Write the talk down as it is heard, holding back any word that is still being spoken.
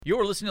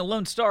You're listening to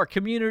Lone Star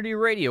Community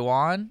Radio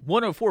on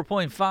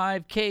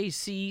 104.5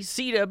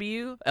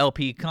 KCCW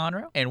LP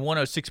Conroe and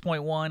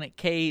 106.1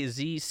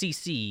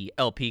 KZCC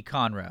LP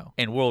Conroe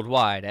and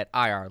worldwide at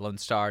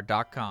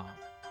irlonestar.com.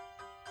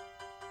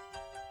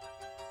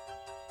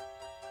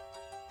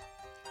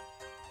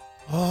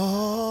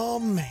 Oh,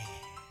 man.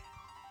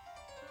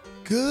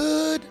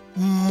 Good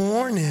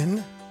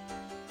morning,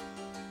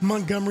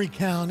 Montgomery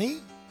County.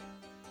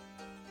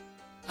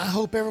 I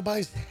hope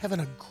everybody's having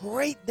a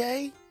great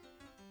day.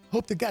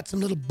 Hope they got some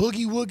little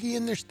boogie-woogie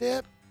in their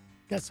step,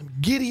 got some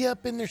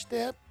giddy-up in their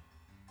step,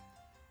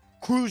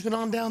 cruising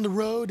on down the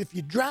road. If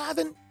you're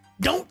driving,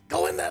 don't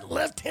go in that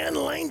left-hand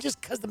lane just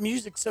because the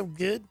music's so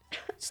good.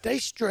 Stay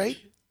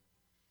straight.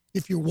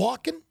 If you're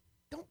walking,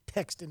 don't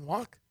text and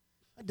walk.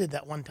 I did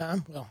that one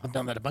time. Well, I've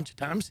done that a bunch of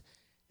times,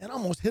 and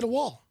almost hit a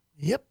wall.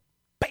 Yep,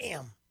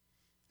 bam.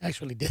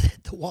 Actually did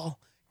hit the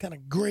wall, kind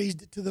of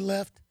grazed it to the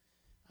left.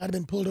 I'd have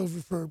been pulled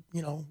over for,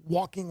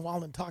 walking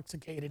while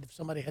intoxicated if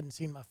somebody hadn't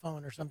seen my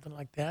phone or something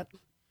like that.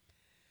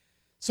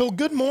 So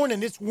good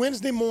morning. It's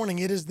Wednesday morning.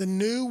 It is the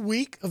new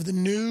week of the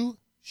new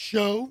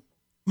show,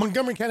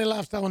 Montgomery County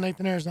Lifestyle with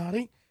Nathan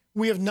Arizati.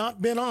 We have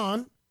not been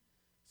on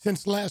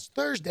since last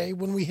Thursday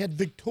when we had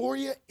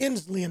Victoria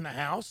Inslee in the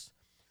house,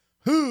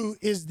 who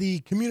is the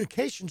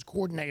communications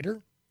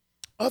coordinator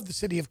of the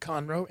city of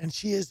Conroe, and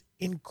she is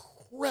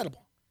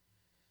incredible.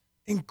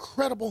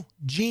 Incredible,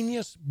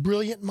 genius,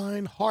 brilliant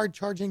mind,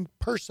 hard-charging,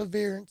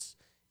 perseverance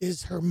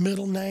is her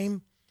middle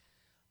name.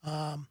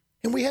 And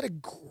we had a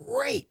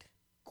great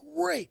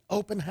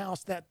open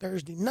house that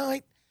Thursday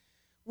night.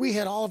 We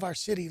had all of our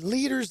city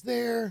leaders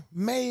there,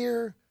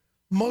 mayor,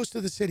 most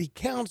of the city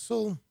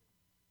council,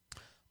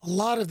 a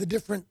lot of the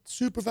different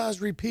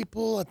supervisory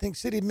people. I think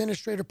City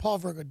Administrator Paul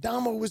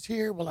Vergodamo was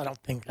here. Well,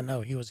 I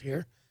know he was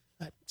here.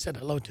 I said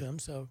hello to him,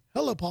 so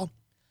hello, Paul.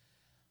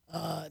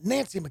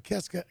 Nancy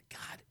McKeska,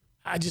 God,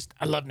 I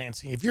love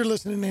Nancy. If you're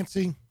listening,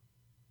 Nancy,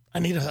 I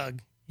need a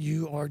hug.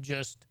 You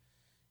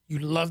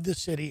love this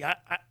city.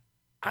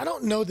 I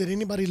don't know that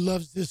anybody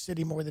loves this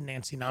city more than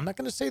Nancy. Now, I'm not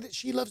going to say that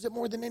she loves it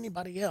more than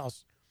anybody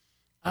else.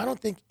 I don't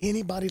think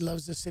anybody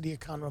loves the city of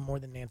Conroe more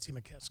than Nancy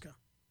McKeska.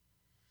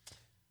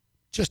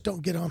 Just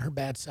don't get on her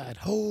bad side.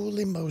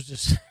 Holy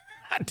Moses.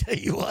 I tell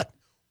you what.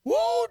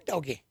 Whoa,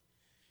 doggy.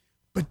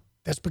 But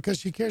that's because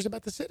she cares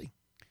about the city.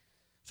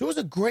 So it was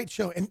a great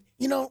show. And,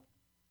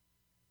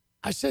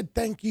 I said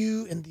thank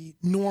you in the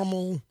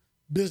normal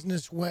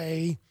business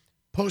way,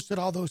 posted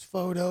all those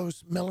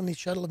photos. Melanie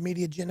Shuttle of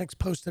Mediagenics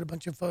posted a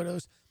bunch of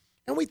photos,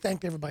 and we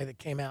thanked everybody that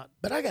came out.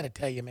 But I got to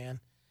tell you,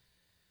 man,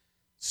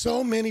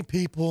 so many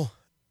people,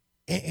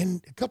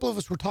 and a couple of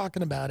us were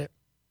talking about it,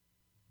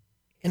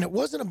 and it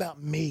wasn't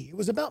about me. It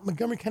was about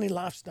Montgomery County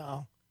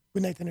Lifestyle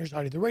with Nathan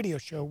Arizati, the radio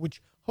show,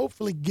 which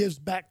hopefully gives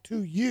back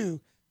to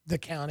you, the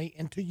county,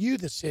 and to you,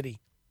 the city.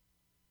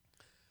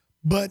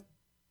 But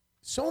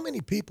so many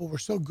people were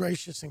so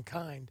gracious and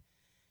kind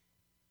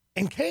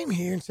and came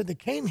here and said they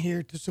came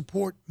here to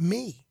support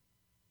me.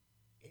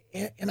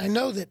 And I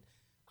know that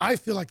I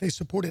feel like they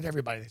supported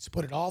everybody. They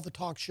supported all the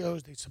talk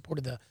shows. They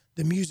supported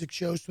the music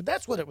shows. So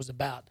that's what it was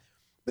about.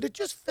 But it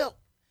just felt,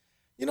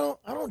 I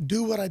don't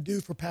do what I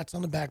do for pats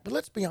on the back. But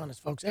let's be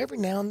honest, folks. Every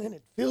now and then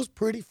it feels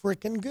pretty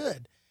freaking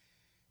good.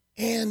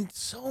 And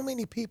so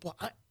many people,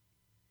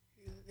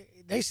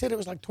 they said it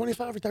was like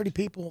 25 or 30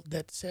 people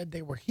that said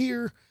they were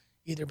here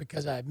either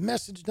because I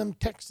messaged them,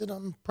 texted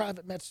them,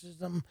 private messaged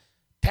them,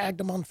 tagged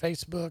them on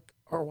Facebook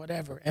or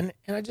whatever. And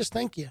I just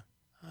thank you.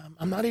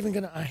 I'm not even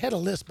going to, I had a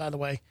list, by the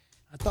way.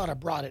 I thought I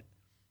brought it.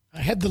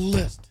 I had the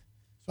list.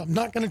 So I'm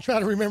not going to try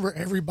to remember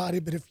everybody,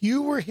 but if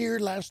you were here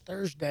last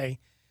Thursday,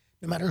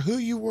 no matter who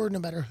you were, no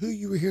matter who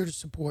you were here to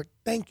support,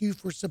 thank you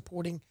for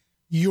supporting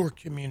your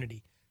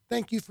community.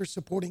 Thank you for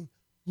supporting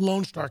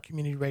Lone Star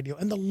Community Radio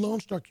and the Lone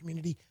Star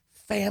Community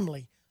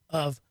family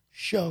of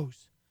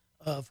shows,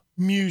 of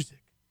music,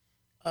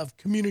 of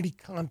community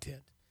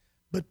content.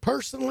 But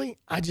personally,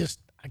 I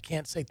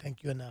can't say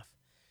thank you enough.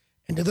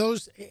 And to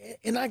those,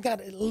 and I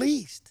got at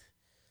least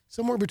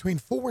somewhere between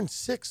 4 and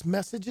 6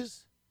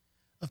 messages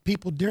of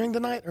people during the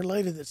night or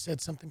later that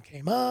said something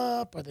came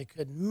up or they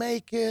couldn't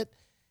make it,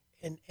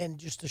 and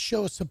just to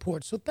show us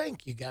support. So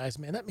thank you guys,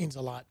 man. That means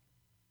a lot.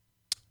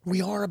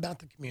 We are about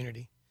the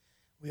community.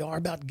 We are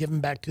about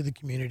giving back to the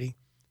community.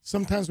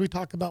 Sometimes we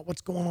talk about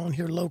what's going on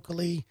here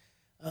locally,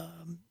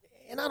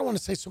 and I don't want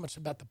to say so much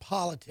about the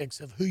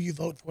politics of who you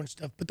vote for and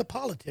stuff, but the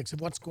politics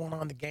of what's going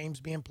on, the games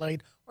being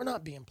played or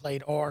not being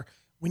played, or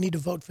we need to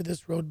vote for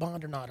this road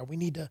bond or not, or we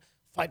need to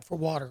fight for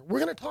water. We're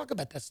going to talk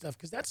about that stuff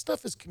because that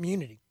stuff is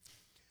community.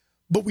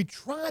 But we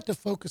try to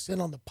focus in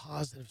on the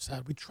positive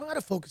side. We try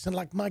to focus in,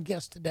 like my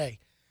guest today.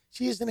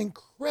 She is an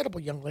incredible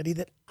young lady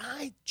that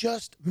I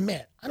just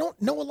met. I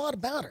don't know a lot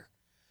about her.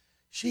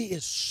 She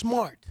is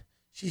smart.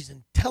 She's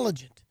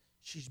intelligent.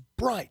 She's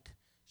bright.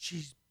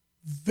 She's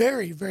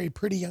very, very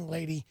pretty young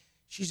lady.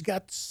 She's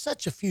got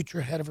such a future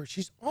ahead of her.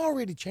 She's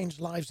already changed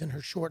lives in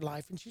her short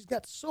life, and she's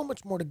got so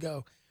much more to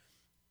go.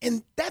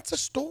 And that's a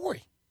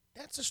story.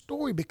 That's a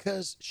story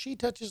because she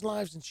touches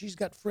lives, and she's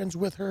got friends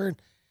with her.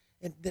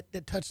 and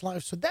that touch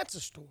lives. So that's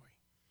a story.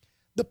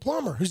 The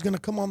plumber who's going to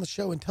come on the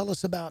show and tell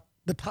us about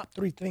the top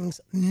 3 things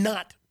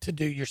not to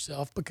do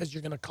yourself because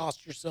you're going to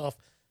cost yourself,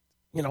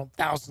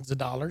 thousands of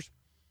dollars.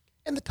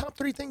 And the top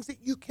 3 things that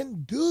you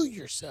can do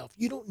yourself.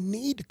 You don't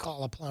need to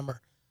call a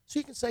plumber so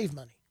you can save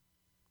money.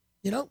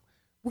 We're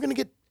going to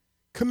get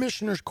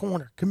Commissioner's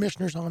Corner.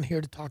 Commissioners on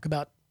here to talk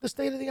about the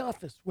state of the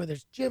office, whether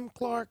it's Jim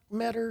Clark,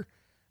 Metter,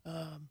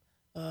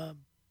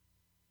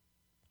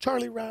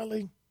 Charlie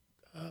Riley,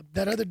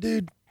 that other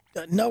dude,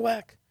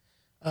 Nowak,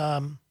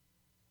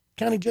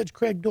 County Judge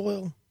Craig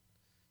Doyle,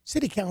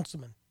 City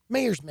Councilman,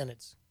 Mayor's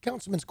Minutes,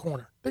 Councilman's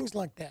Corner, things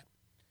like that.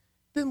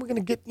 Then we're going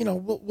to get,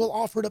 we'll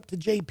offer it up to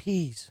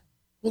JPs.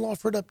 We'll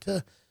offer it up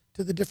to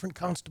the different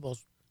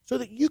constables so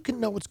that you can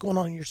know what's going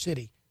on in your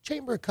city.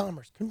 Chamber of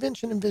Commerce,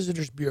 Convention and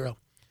Visitors Bureau.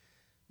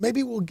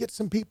 Maybe we'll get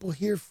some people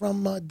here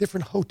from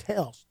different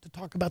hotels to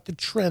talk about the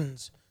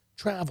trends,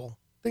 travel,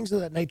 things of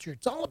that nature.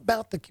 It's all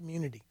about the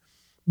community.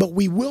 But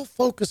we will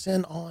focus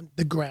in on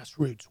the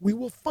grassroots. We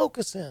will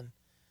focus in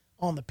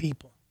on the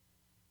people.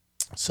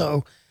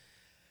 So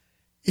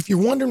if you're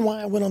wondering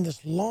why I went on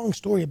this long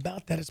story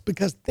about that, it's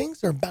because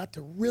things are about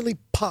to really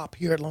pop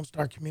here at Lone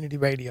Star Community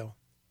Radio.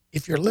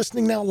 If you're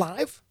listening now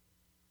live,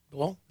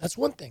 well, that's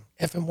one thing.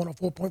 FM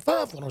 104.5,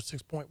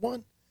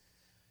 106.1.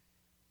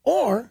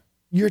 Or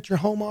you're at your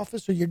home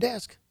office or your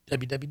desk,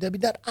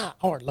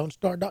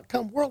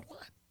 www.irlonestar.com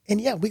worldwide. And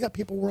yeah, we got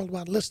people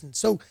worldwide listening.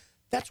 So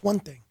that's one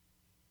thing.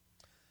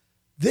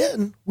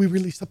 Then we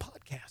release a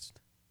podcast.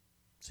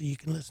 So you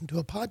can listen to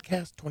a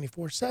podcast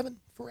 24/7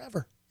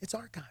 forever. It's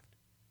archived.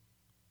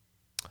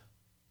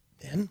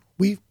 Then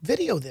we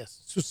video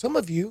this. So some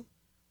of you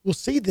will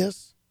see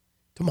this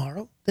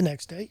tomorrow, the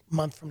next day,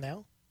 month from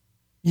now,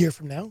 year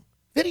from now,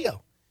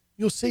 video.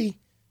 You'll see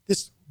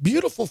this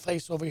beautiful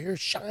face over here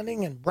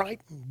shining and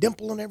bright and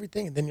dimple and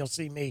everything, and then you'll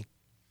see me.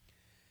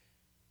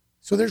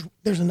 So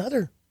there's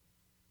another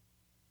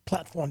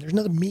platform. There's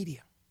another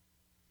media.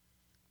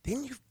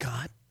 Then you've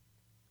got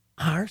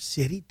our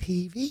city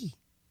TV,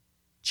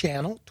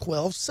 Channel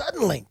 12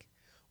 Suddenlink,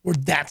 where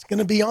that's going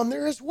to be on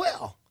there as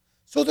well.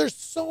 So there's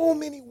so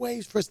many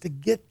ways for us to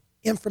get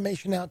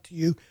information out to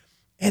you.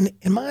 And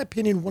in my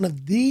opinion, one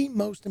of the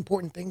most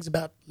important things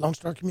about Lone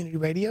Star Community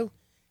Radio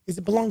is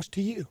it belongs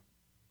to you.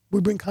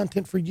 We bring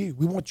content for you.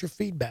 We want your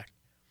feedback.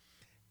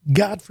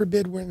 God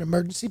forbid we're in an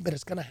emergency, but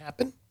it's going to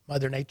happen.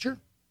 Mother Nature,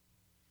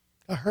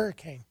 a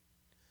hurricane.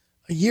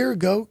 A year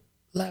ago,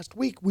 last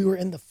week, we were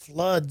in the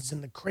floods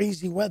and the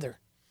crazy weather.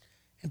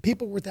 And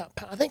people were without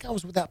power. I think I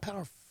was without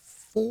power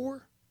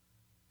 4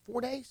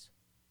 days,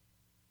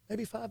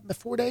 maybe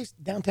 4 days,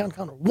 downtown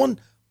Conroe.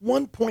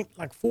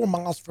 1.4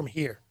 miles from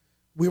here,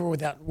 we were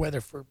without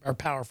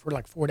power for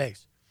like 4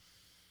 days.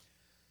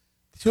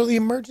 So the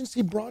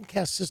emergency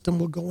broadcast system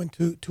will go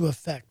into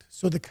effect.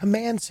 So the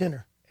command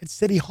center at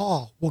City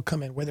Hall will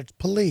come in, whether it's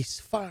police,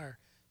 fire,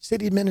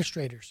 city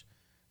administrators.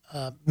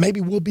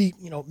 Maybe we'll be,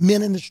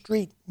 men in the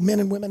street, men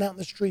and women out in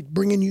the street,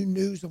 bringing you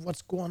news of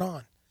what's going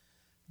on.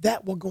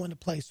 That will go into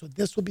place. So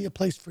this will be a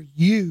place for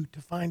you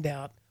to find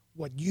out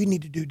what you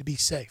need to do to be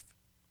safe.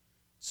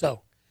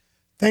 So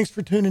thanks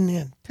for tuning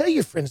in. Tell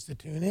your friends to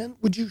tune in.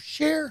 Would you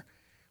share,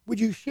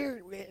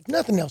 if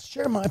nothing else,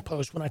 share my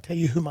post when I tell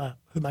you who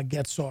my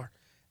guests are.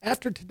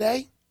 After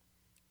today,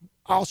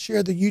 I'll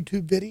share the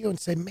YouTube video and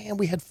say, man,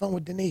 we had fun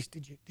with Denise.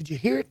 Did you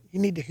hear it? You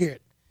need to hear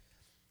it.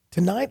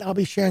 Tonight, I'll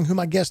be sharing who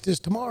my guest is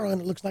tomorrow, and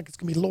it looks like it's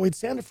going to be Lloyd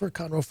Sandifer,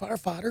 Conroe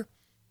firefighter.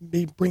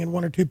 Be bringing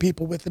 1 or 2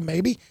 people with him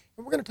maybe.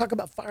 And we're going to talk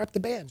about Fire Up the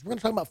Bands. We're going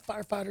to talk about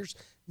firefighters'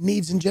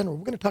 needs in general.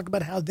 We're going to talk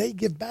about how they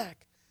give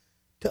back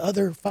to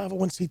other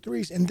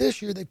 501c3s. And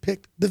this year, they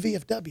picked the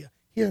VFW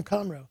here in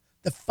Conroe,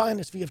 the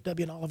finest VFW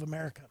in all of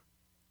America.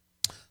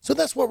 So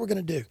that's what we're going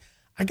to do.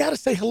 I got to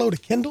say hello to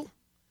Kendall.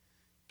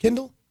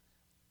 Kendall,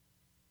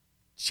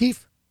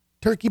 Chief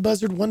Turkey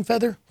Buzzard One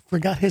Feather,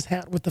 forgot his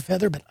hat with the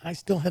feather, but I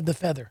still have the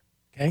feather,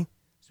 okay?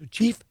 So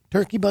Chief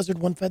Turkey Buzzard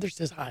One Feather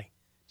says hi.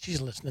 She's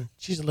listening.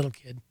 She's a little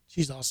kid.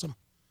 She's awesome.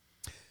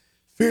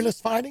 Fearless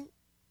Fighting,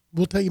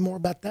 we'll tell you more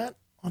about that.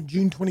 On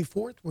June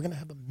 24th, we're going to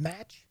have a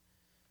match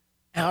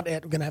we're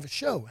going to have a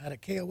show out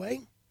at KOA.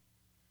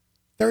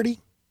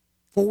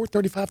 34,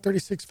 35,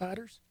 36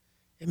 fighters.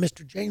 And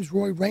Mr. James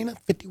Roy Reyna,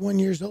 51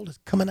 years old, is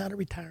coming out of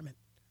retirement.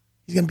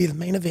 He's going to be the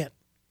main event.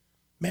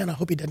 Man, I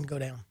hope he doesn't go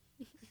down.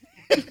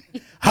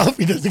 I hope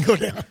he doesn't go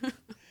down.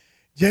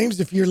 James,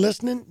 if you're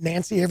listening,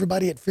 Nancy,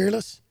 everybody at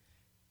Fearless,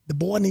 the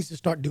boy needs to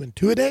start doing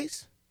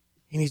 2-a-days.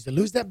 He needs to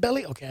lose that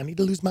belly. Okay, I need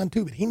to lose mine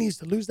too, but he needs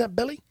to lose that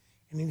belly,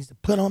 and he needs to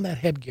put on that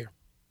headgear.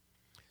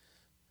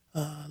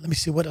 Let me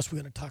see what else we're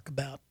going to talk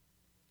about.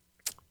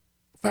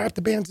 Fire Up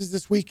the Bands is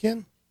this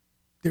weekend.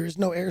 There is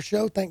no air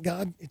show, thank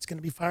God. It's going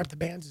to be Fire Up the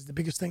Bands is the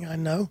biggest thing I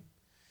know.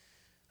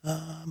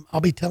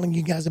 I'll be telling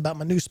you guys about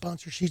my new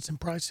sponsor sheets and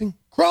pricing.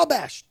 Crawl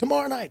Bash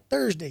tomorrow night,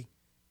 Thursday.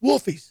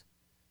 Wolfies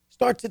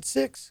starts at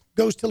 6,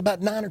 goes till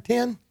about 9 or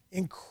 10.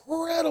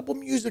 Incredible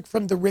music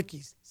from the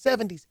Rickies,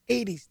 70s,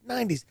 80s,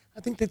 90s. I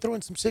think they throw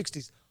in some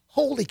 60s.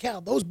 Holy cow,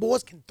 those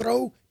boys can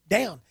throw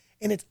down.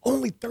 And it's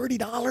only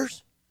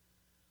 $30.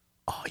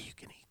 all you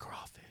can eat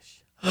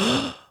crawfish.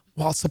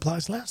 While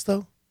supplies last,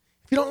 though.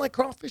 If you don't like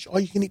crawfish, all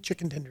you can eat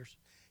chicken tenders.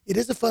 It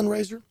is a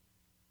fundraiser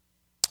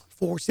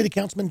for City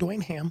Councilman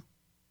Dwayne Ham.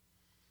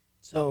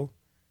 So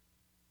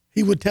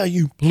he would tell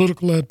you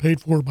political ad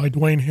paid for by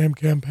Dwayne Ham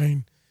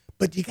campaign.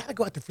 But you got to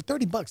go out there for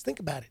 $30. Think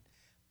about it.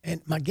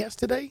 And my guest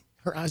today,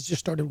 her eyes just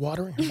started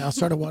watering. Her mouth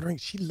started watering.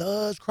 She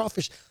loves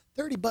crawfish.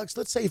 $30.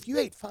 Let's say if you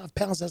ate 5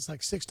 pounds, that's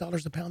like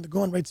 $6 a pound. The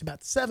going rate's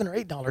about $7 or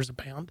 $8 a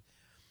pound.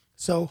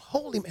 So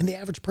and the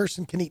average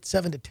person can eat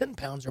 7 to 10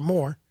 pounds or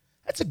more.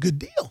 That's a good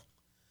deal.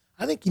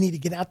 I think you need to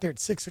get out there at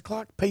 6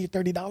 o'clock, pay your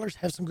 $30,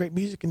 have some great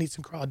music, and eat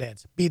some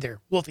crawdads. Be there.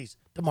 Wolfies,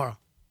 tomorrow.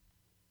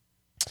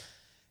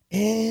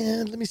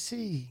 And let me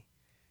see.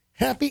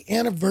 Happy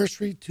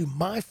anniversary to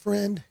my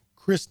friend,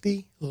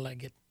 Christy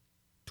Leggett.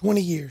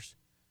 20 years.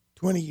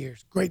 20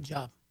 years. Great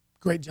job.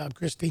 Great job,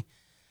 Christy.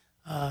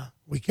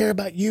 We care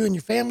about you and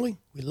your family.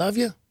 We love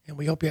you, and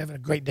we hope you're having a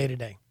great day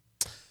today.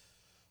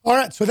 All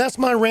right, so that's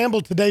my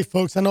ramble today,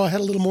 folks. I know I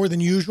had a little more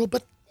than usual,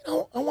 but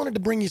I wanted to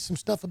bring you some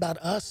stuff about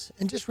us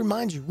and just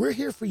remind you, we're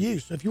here for you.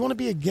 So if you want to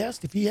be a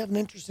guest, if you have an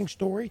interesting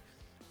story,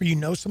 or you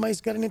know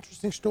somebody's got an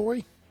interesting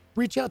story,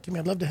 reach out to me.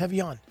 I'd love to have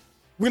you on.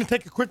 We're going to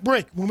take a quick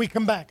break. When we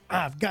come back,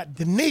 I've got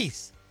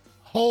Denise.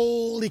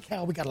 Holy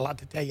cow, we got a lot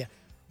to tell you.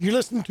 You're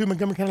listening to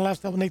Montgomery County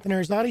Lifestyle with Nathan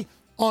Arizotti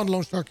on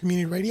Lone Star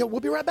Community Radio. We'll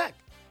be right back.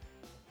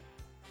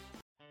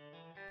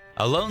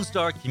 A Lone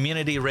Star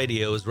Community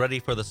Radio is ready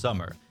for the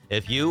summer.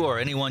 If you or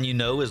anyone you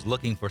know is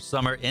looking for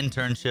summer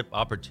internship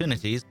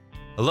opportunities,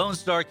 a Lone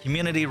Star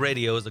Community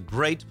Radio is a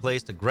great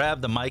place to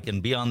grab the mic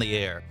and be on the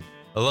air.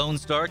 A Lone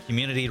Star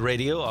Community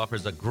Radio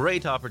offers a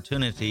great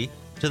opportunity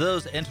to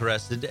those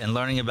interested in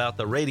learning about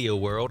the radio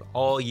world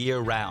all year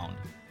round.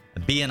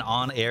 Be an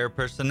on-air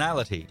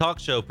personality, talk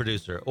show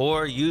producer,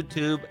 or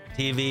YouTube,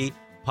 TV,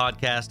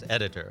 podcast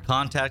editor.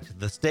 Contact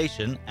the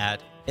station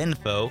at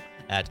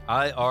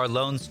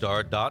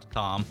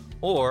info@irlonestar.com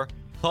or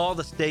call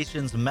the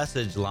station's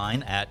message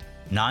line at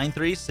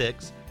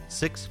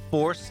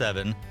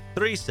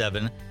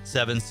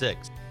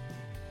 936-647-3776.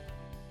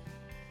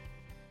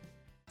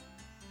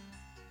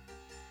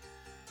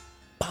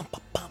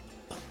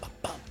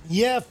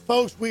 Yeah,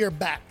 folks, we are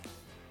back.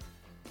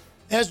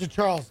 Ezra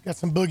Charles got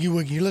some boogie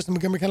woogie. You're listening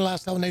to Montgomery County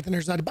Lifestyle with Nathan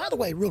Arizotti. By the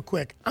way, real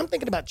quick, I'm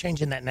thinking about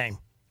changing that name.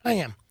 I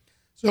am.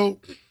 So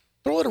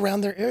throw it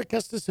around there. Eric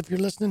Estes, if you're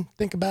listening,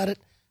 think about it.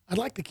 I'd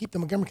like to keep the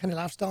Montgomery County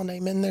Lifestyle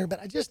name in there,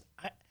 but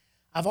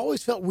I've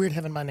always felt weird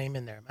having my name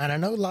in there. And I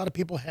know a lot of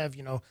people have,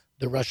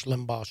 the Rush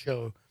Limbaugh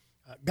show,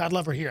 God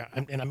love her here,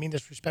 and I mean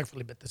this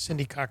respectfully, but the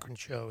Cindy Cochran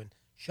show and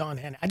Sean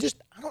Hannity.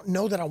 I don't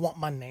know that I want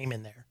my name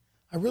in there.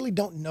 I really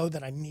don't know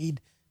that I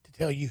need to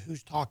tell you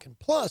who's talking.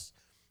 Plus,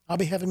 I'll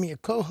be having me a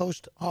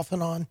co-host off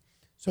and on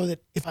so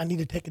that if I need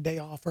to take a day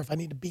off or if I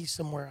need to be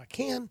somewhere, I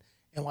can,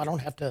 and I don't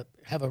have to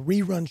have a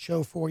rerun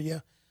show for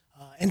you.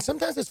 And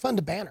sometimes it's fun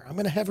to banter. I'm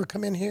going to have her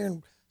come in here,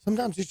 and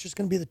sometimes it's just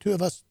going to be the two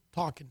of us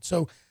talking.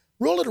 So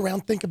roll it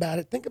around, think about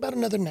it. Think about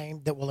another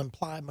name that will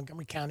imply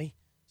Montgomery County,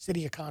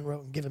 City of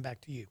Conroe, and give it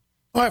back to you.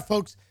 All right,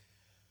 folks,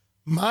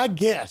 my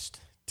guest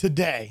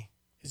today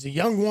is a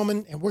young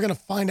woman, and we're going to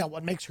find out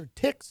what makes her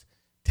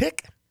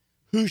tick,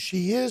 who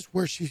she is,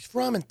 where she's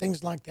from, and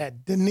things like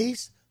that.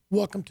 Denise,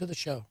 welcome to the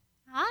show.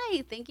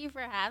 Hi, thank you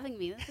for having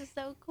me. This is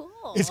so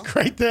cool. It's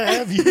great to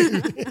have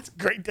you. It's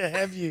great to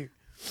have you.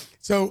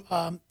 So,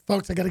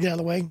 folks, I got to get out of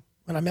the way.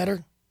 When I met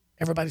her,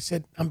 everybody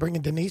said, I'm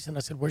bringing Denise, and I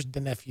said, where's the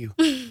nephew?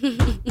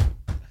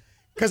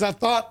 Because I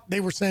thought they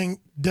were saying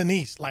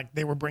Denise, like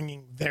they were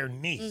bringing their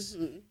niece,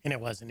 and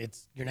it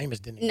wasn't. Your name is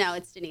Denise. No,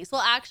 it's Denise.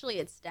 Well, actually,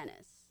 it's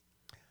Dennis,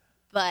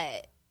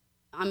 but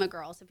I'm a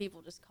girl, so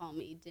people just call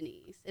me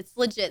Denise. It's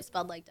legit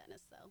spelled like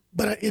Dennis, though.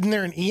 But isn't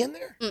there an E in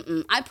there?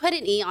 I put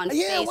an E on Facebook.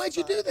 Yeah, why'd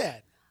you do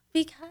that?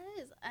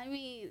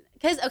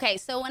 Because, okay,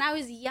 so when I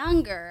was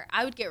younger,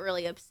 I would get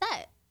really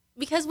upset.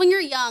 Because when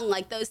you're young,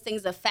 like, those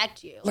things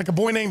affect you. Like a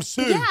boy named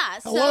Sue. Yeah,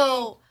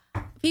 Hello.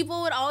 So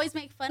people would always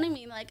make fun of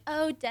me, like,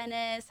 oh,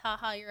 Dennis,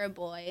 haha, you're a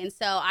boy. And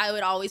so I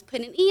would always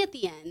put an E at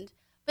the end.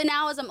 But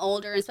now as I'm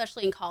older,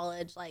 especially in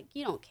college, like,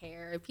 you don't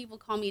care. People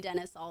call me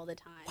Dennis all the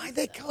time. Why'd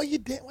they call you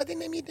Why'd they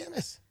name you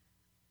Dennis?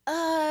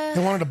 They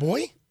wanted a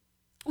boy?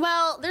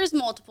 Well, there's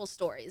multiple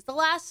stories. The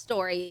last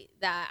story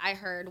that I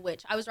heard,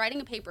 which I was writing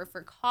a paper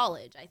for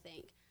college, I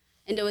think,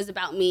 and it was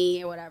about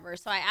me or whatever.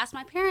 So I asked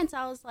my parents,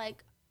 I was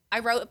like, I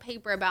wrote a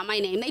paper about my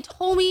name. They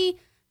told me,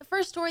 the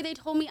first story they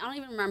told me, I don't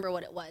even remember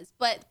what it was.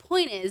 But the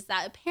point is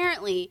that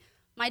apparently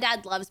my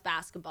dad loves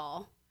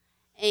basketball,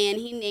 and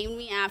he named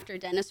me after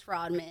Dennis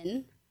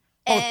Rodman.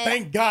 Oh,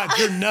 thank God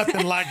you're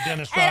nothing like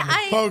Dennis Rodman.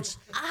 Folks,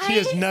 she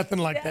is nothing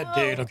like that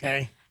dude,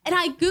 okay? And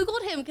I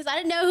Googled him because I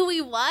didn't know who he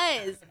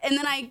was. And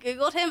then I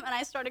Googled him, and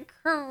I started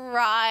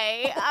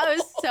crying. I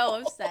was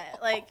so upset,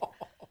 like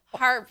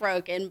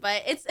heartbroken.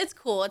 But it's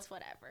cool. It's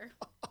whatever.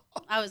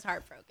 I was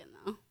heartbroken,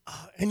 though.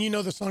 And you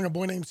know the song A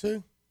Boy Named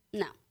Sue?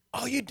 No.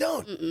 Oh, you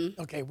don't? Mm-mm.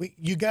 Okay,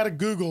 you got to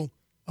Google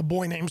A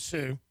Boy Named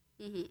Sue,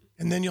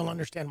 and then you'll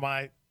understand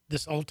why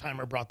this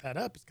old-timer brought that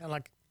up. It's kind of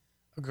like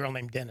a girl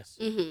named Dennis.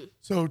 Mm-hmm.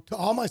 So to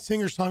all my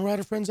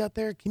singer-songwriter friends out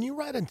there, can you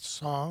write a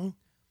song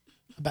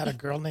about a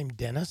girl named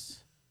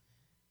Dennis?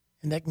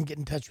 And they can get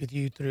in touch with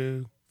you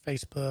through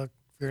Facebook,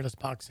 Fearless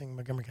Boxing,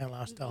 Montgomery County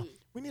Lifestyle.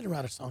 We need to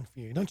write a song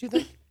for you, don't you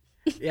think?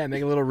 Yeah,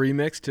 make a little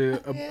remix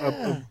to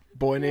a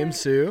boy named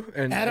Sue.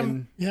 And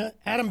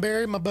Adam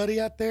Berry, my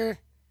buddy out there,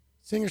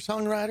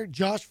 singer-songwriter.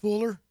 Josh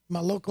Fuller, my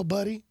local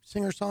buddy,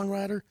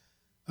 singer-songwriter.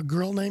 A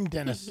girl named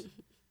Dennis,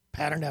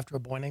 patterned after a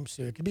boy named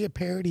Sue. It could be a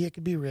parody. It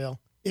could be real.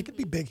 It could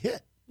be big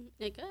hit.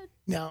 It could.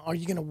 Now, are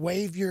you going to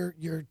waive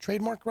your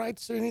trademark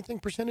rights or anything,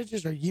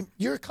 percentages? Or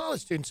you're a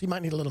college student, so you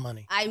might need a little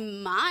money. I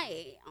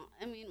might.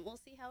 I mean, we'll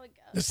see how it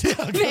goes. Let's see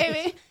how it goes.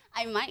 Maybe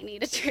I might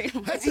need a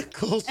trademark. That's a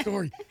cool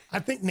story. I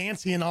think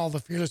Nancy and all the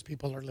Fearless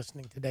people are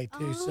listening today,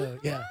 too. So,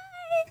 yeah.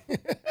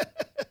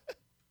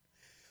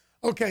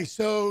 Okay,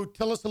 so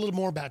tell us a little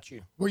more about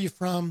you. Where are you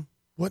from?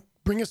 What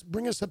bring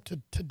us up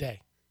to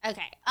today.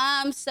 Okay.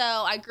 So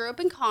I grew up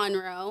in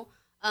Conroe.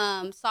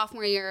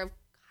 Sophomore year of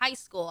high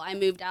school, I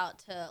moved out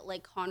to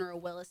Lake Conroe,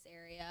 Willis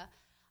area.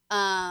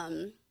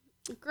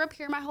 Grew up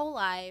here my whole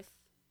life.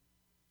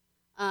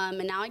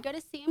 And now I go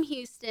to Sam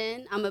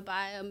Houston. I'm a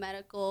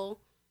biomedical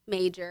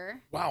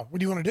major. Wow. What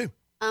do you want to do?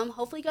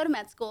 Hopefully go to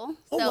med school.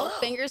 Oh, So wow.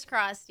 fingers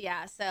crossed.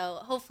 Yeah. So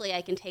hopefully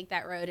I can take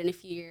that road in a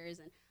few years.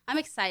 And I'm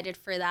excited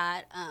for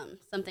that.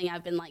 Something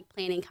I've been like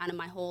planning kind of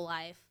my whole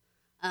life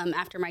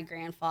after my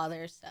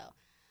grandfather. So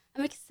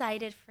I'm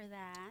excited for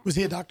that. Was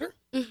he a doctor?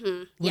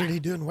 Mm-hmm. What did he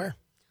do and where?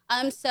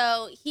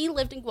 So he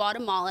lived in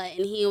Guatemala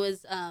and he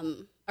was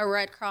a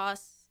Red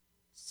Cross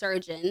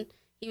surgeon.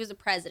 He was a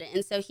president.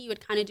 And so he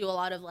would kind of do a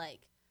lot of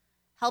like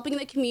helping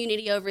the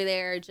community over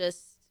there.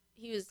 Just,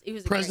 he was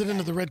a President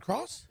of the Red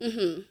Cross?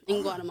 in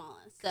Guatemala.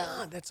 So,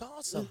 God, that's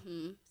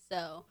awesome.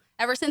 so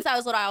ever since I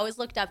was little, I always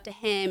looked up to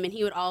him and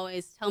he would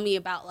always tell me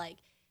about like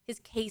his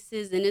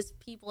cases and his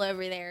people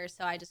over there.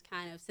 So I just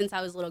kind of, since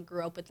I was little,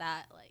 grew up with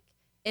that like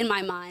in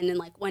my mind. And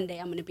like one day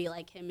I'm going to be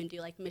like him and do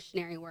like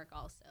missionary work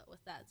also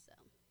with that. So.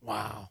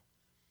 Wow.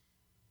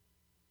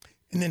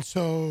 And then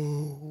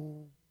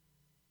so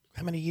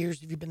how many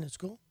years have you been in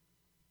school?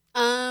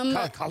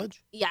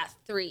 College? Yeah,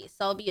 3.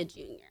 So I'll be a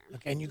junior.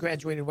 Okay, and you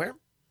graduated where?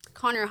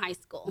 Conroe High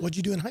School. What'd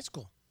you do in high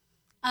school?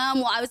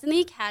 Well, I was in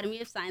the Academy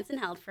of Science and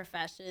Health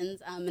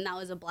Professions, and that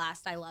was a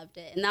blast. I loved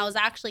it. And that was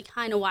actually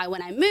kind of why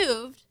when I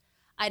moved,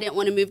 I didn't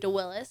want to move to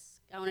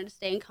Willis. I wanted to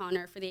stay in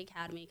Conroe for the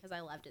Academy because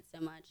I loved it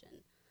so much.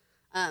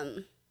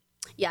 And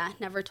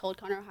never told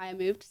Conroe how I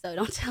moved, so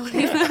don't tell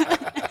anyone.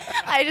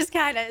 I just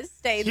kind of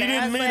stayed there. She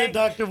didn't mean it,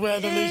 Dr.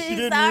 Weatherly. She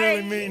didn't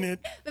really mean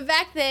it. But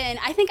back then,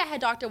 I think I had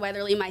Dr.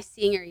 Weatherly my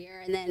senior year,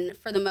 and then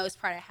for the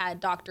most part, I had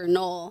Dr.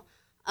 Knoll.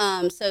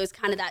 So it was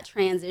kind of that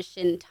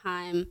transition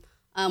time,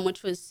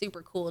 which was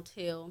super cool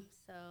too.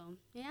 So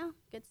yeah,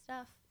 good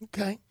stuff.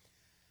 Okay.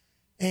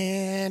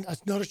 And I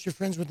noticed you're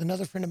friends with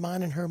another friend of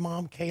mine and her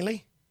mom,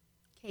 Kaylee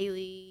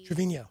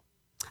Trevino.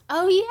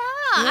 Oh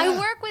yeah, I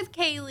work with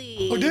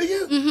Kaylee. Oh, do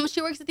you? Mm-hmm.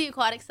 She works at the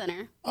Aquatic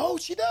Center. Oh,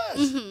 she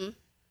does. Mm-hmm.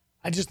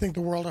 I just think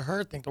the world of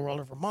her, think the world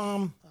of her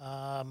mom.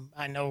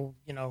 I know,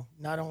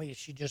 not only is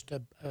she just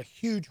a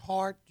huge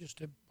heart,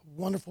 just a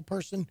wonderful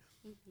person.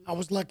 Mm-hmm. I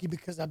was lucky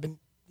because I've been,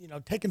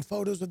 taking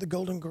photos of the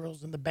Golden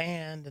Girls and the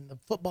band and the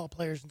football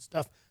players and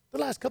stuff the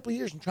last couple of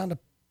years and trying to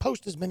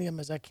post as many of them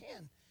as I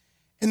can.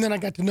 And then I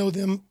got to know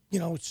them,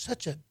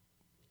 such a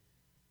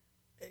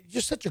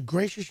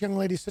gracious young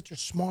lady, such a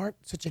smart,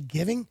 such a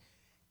giving.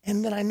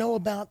 And then I know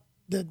about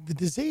the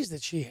disease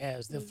that she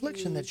has, the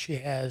affliction that she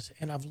has.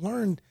 And I've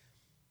learned,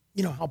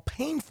 how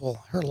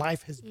painful her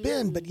life has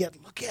been, but yet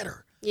look at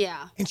her.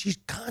 Yeah. And she's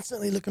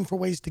constantly looking for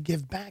ways to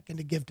give back and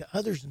to give to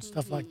others and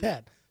stuff like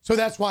that. So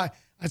that's why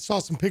I saw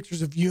some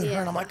pictures of you and her,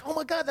 and I'm like, oh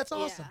my God, that's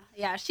awesome.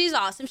 Yeah, she's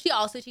awesome. She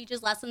also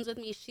teaches lessons with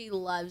me. She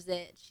loves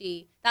it.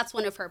 That's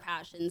one of her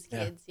passions,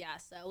 kids. Yeah,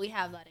 so we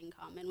have that in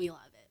common. We love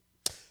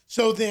it.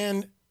 So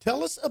then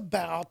tell us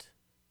about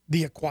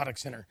the Aquatic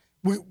Center.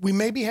 We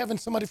may be having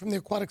somebody from the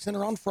Aquatic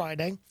Center on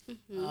Friday,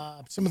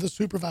 some of the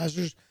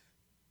supervisors,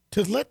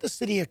 to let the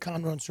city of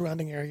Conroe and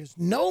surrounding areas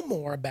know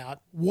more about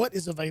what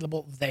is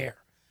available there.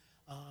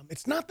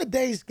 It's not the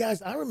days,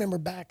 guys, I remember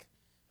back,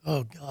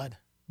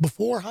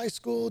 before high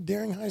school,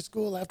 during high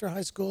school, after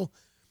high school,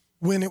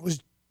 when it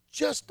was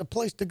just a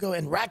place to go,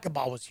 and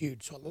racquetball was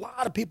huge. So a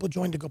lot of people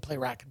joined to go play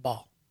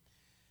racquetball.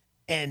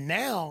 And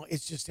now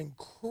it's just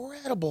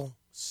incredible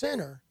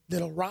center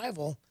that'll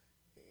rival.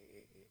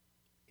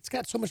 It's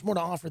got so much more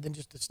to offer than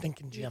just a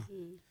stinking gym.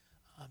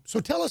 So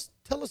tell us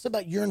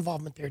about your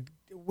involvement there,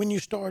 when you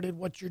started,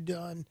 what you're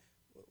done,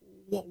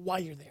 why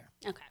you're there.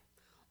 Okay.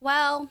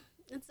 Well,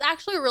 it's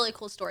actually a really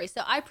cool story.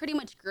 So I pretty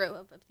much grew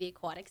up at the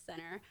Aquatic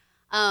Center.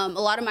 A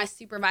lot of my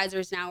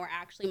supervisors now are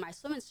actually my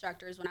swim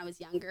instructors when I was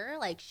younger,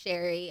 like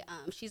Sherry.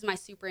 She's my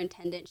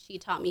superintendent. She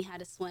taught me how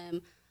to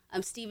swim.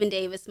 Stephen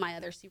Davis, my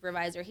other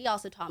supervisor, he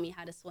also taught me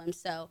how to swim.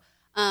 So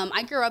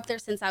I grew up there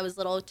since I was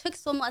little, took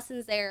swim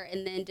lessons there,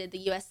 and then did the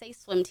USA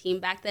swim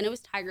team. Back then it was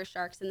Tiger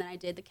Sharks, and then I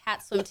did the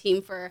cat swim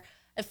team for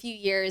a few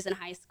years in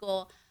high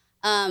school.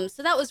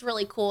 So that was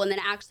really cool. And then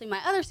actually my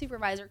other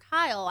supervisor,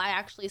 Kyle, I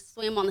actually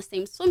swam on the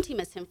same swim team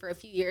as him for a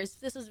few years.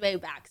 This was way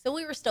back. So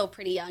we were still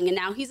pretty young, and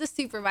now he's a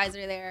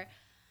supervisor there.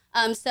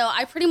 So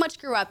I pretty much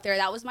grew up there.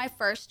 That was my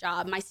first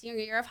job, my senior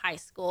year of high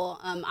school.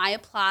 I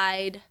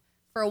applied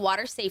for a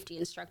water safety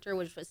instructor,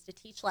 which was to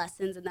teach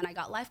lessons, and then I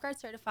got lifeguard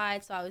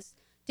certified, so I was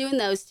doing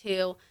those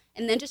two.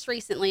 And then just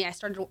recently, I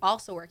started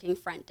also working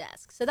front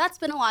desk. So that's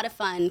been a lot of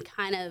fun,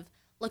 kind of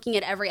looking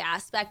at every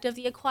aspect of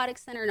the aquatic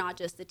center, not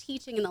just the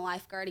teaching and the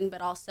lifeguarding,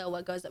 but also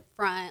what goes up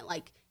front,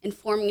 like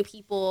informing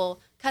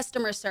people,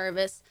 customer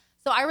service.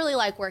 So I really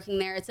like working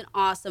there. It's an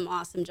awesome,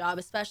 awesome job,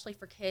 especially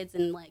for kids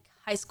in like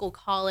high school,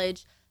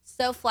 college.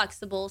 So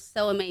flexible,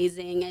 so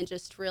amazing, and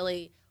just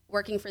really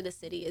working for the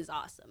city is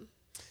awesome.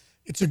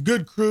 It's a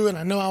good crew, and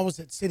I know I was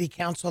at City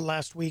Council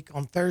last week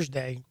on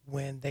Thursday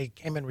when they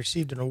came and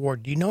received an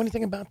award. Do you know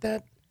anything about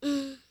that?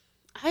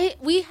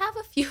 We have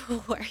a few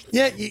awards.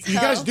 Yeah, you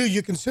guys do.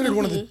 You're considered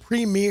one of the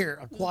premier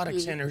aquatic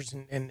centers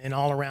in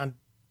all around,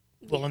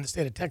 well, in the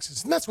state of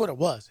Texas, and that's what it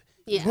was.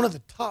 It was one of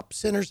the top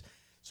centers.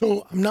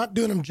 So I'm not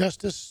doing them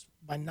justice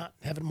by not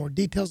having more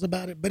details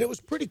about it, but it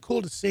was pretty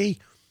cool to see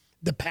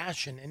the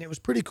passion, and it was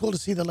pretty cool to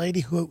see the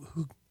lady who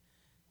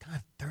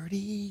God,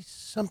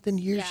 30-something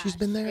years she's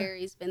been there.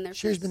 Sherry's been there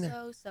Sherry's for been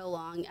there. so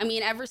long. I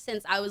mean, ever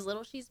since I was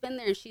little, she's been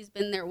there, and she's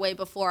been there way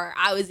before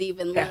I was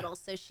even little.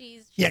 So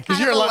she's because kind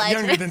you're of a lot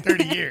legend. younger than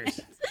 30 years.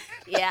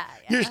 Yeah.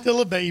 You're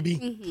still a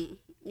baby.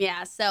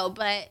 Yeah,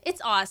 but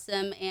it's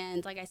awesome.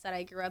 And like I said,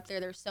 I grew up there.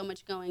 There's so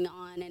much going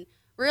on. And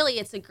really,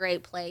 it's a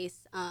great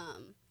place.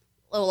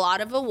 A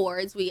lot of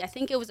awards. I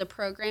think it was a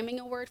programming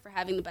award for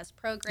having the best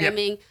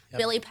programming. Yep.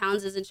 Billy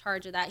Pounds is in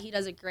charge of that. He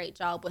does a great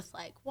job with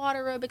like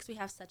water aerobics. We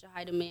have such a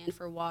high demand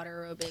for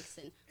water aerobics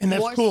and that's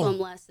more cool. swim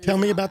lessons. Tell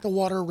me about the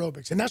water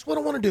aerobics. And that's what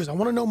I want to do is I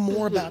want to know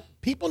more about,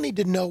 people need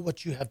to know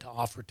what you have to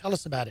offer. Tell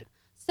us about it.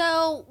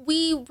 So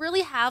we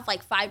really have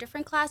like 5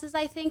 different classes,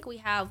 I think. We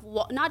have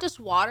not just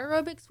water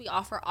aerobics. We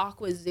offer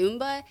aqua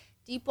Zumba,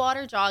 deep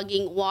water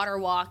jogging, water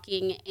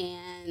walking,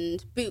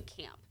 and boot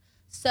camp.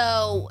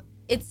 So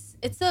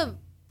it's a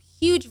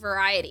huge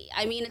variety.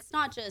 I mean, it's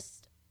not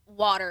just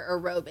water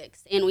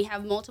aerobics. And we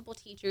have multiple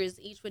teachers,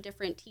 each with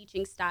different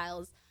teaching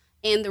styles.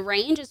 And the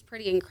range is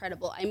pretty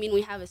incredible. I mean,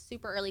 we have a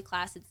super early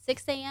class at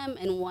 6 a.m.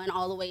 and one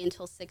all the way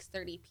until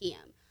 6:30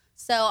 p.m.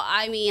 So,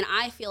 I mean,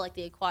 I feel like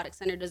the Aquatic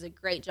Center does a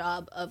great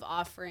job of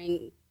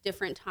offering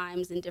different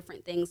times and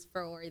different things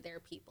for their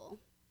people.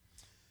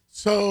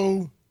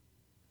 So,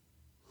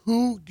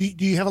 do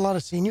you have a lot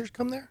of seniors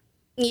come there?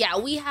 Yeah,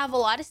 we have a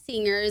lot of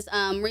seniors.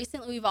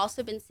 Recently, we've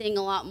also been seeing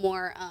a lot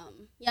more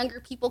younger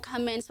people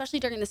come in, especially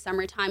during the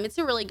summertime. It's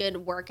a really good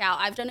workout.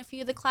 I've done a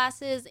few of the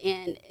classes,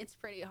 and it's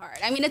pretty hard.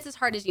 I mean, it's as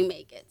hard as you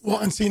make it. So. Well,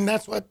 and see, and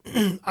that's what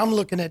I'm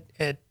looking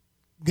at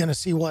going to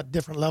see what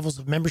different levels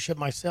of membership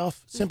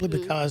myself, simply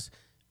because,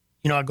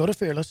 I go to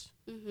Fearless.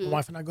 My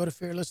wife and I go to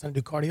Fearless, and I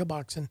do cardio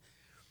boxing.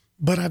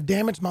 But I've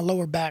damaged my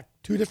lower back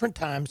 2 different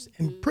times,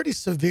 and pretty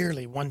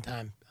severely one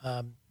time.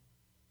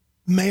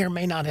 May or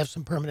may not have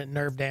some permanent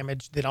nerve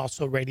damage that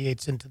also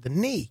radiates into the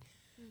knee.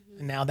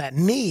 And now that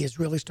knee is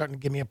really starting to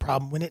give me a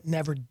problem when it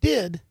never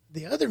did.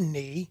 The other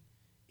knee,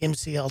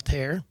 MCL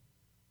tear,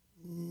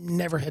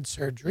 never had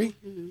surgery.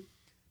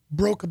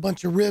 Broke a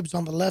bunch of ribs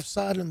on the left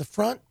side and the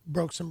front,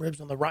 broke some ribs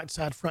on the right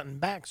side, front and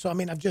back. So, I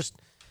mean,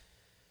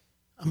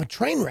 I'm a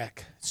train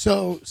wreck.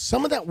 So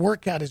some of that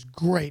workout is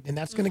great, and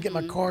that's going to get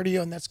my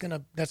cardio, and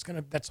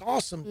that's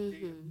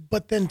awesome.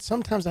 But then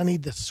sometimes I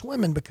need the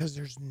swimming because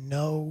there's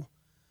no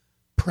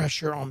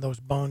pressure on those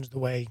bones the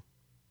way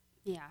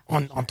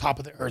on top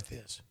of the earth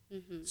is.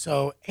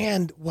 So,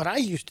 and what I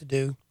used to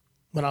do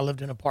when I lived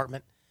in an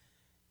apartment,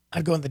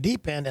 I'd go in the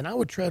deep end and I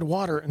would tread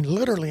water and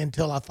literally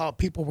until I thought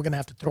people were going to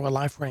have to throw a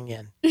life ring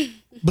in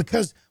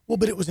because,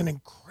 but it was an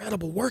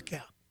incredible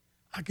workout.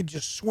 I could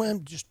just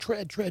swim, just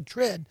tread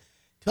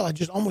till I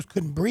just almost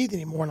couldn't breathe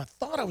anymore. And I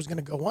thought I was going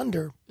to go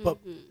under, but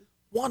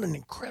what an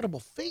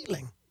incredible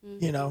feeling.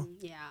 Yeah.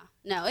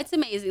 No, it's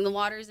amazing. The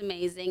water is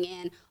amazing.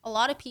 And a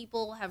lot of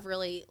people have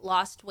really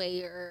lost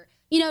weight or,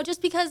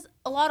 just because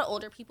a lot of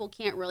older people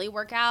can't really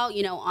work out,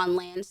 on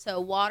land. So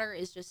water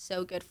is just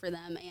so good for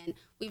them. And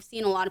we've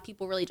seen a lot of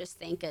people really just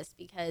thank us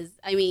because,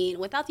 I mean,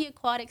 without the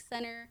Aquatic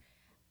Center,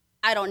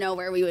 I don't know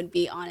where we would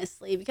be,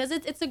 honestly, because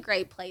it's a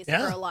great place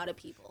for a lot of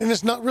people. And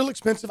it's not real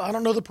expensive. I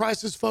don't know the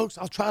prices, folks.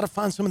 I'll try to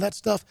find some of that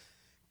stuff.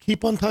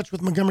 Keep in touch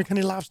with Montgomery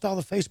County Lifestyle,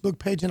 the Facebook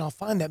page, and I'll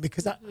find that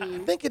because I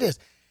think it is.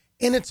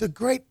 And it's a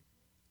great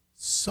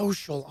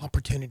social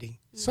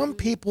opportunity. Some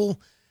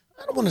people,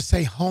 I don't want to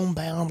say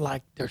homebound,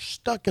 like they're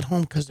stuck at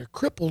home because they're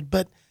crippled,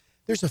 but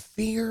there's a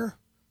fear.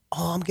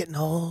 Oh, I'm getting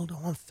old.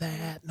 Oh, I'm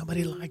fat.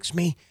 Nobody likes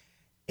me.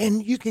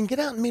 And you can get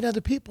out and meet other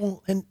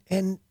people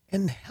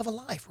and have a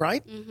life,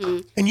 right?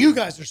 And you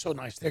guys are so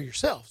nice there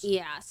yourselves.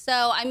 Yeah.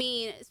 So, I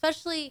mean,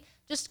 especially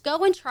just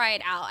go and try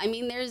it out. I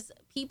mean, there's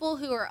people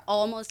who are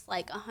almost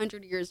like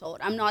 100 years old.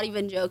 I'm not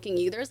even joking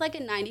you. There's like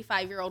a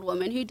 95-year-old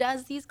woman who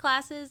does these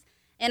classes.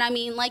 And I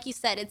mean, like you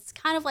said, it's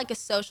kind of like a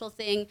social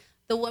thing.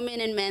 The women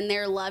and men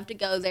there love to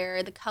go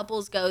there. The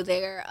couples go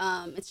there.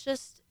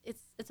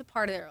 it's a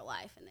part of their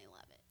life and they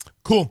love it.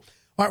 Cool.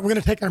 All right, we're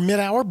going to take our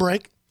mid-hour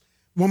break.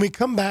 When we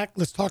come back,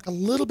 let's talk a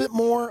little bit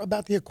more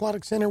about the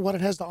Aquatic Center, what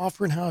it has to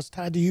offer, and how it's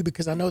tied to you,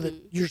 because I know that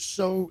you're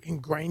so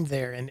ingrained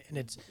there, and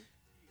it's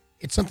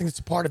something that's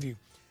a part of you.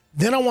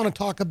 Then I want to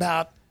talk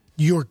about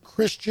your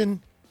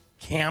Christian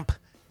camp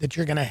that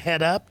you're going to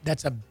head up.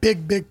 That's a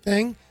big, big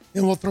thing.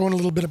 Then we'll throw in a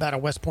little bit about a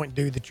West Point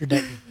dude that you're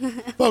dating.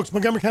 Folks,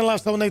 Montgomery County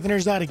Lifestyle with Nathan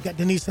Erzadi. Got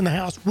Denise in the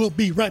house. We'll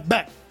be right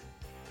back.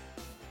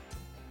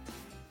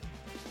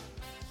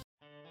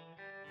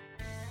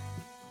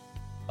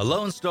 A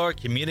Lone Star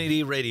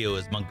Community Radio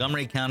is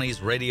Montgomery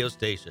County's radio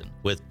station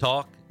with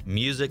talk,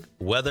 music,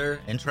 weather,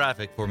 and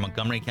traffic for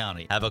Montgomery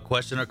County. Have a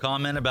question or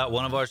comment about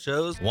one of our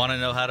shows? Want to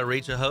know how to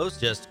reach a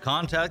host? Just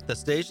contact the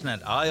station at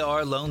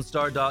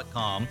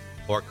irlonestar.com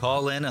or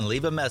call in and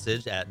leave a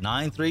message at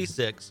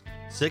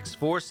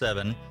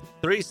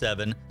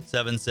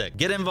 936-647-3776.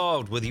 Get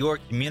involved with your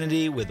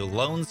community with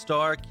Lone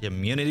Star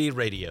Community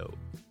Radio.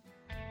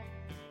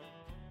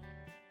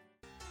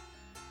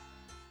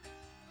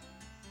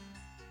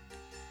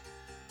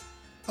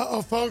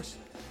 Uh-oh, folks.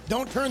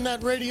 Don't turn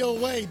that radio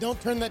away.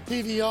 Don't turn that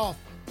TV off.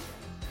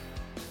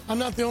 I'm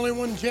not the only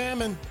one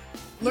jamming.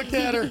 Look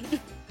at her.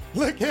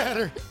 Look at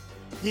her.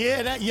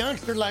 Yeah, that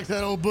youngster likes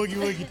that old boogie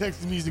woogie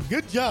Texas music.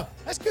 Good job.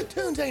 That's good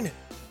tunes, ain't it?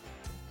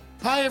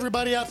 Hi,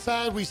 everybody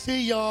outside. We see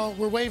y'all.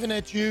 We're waving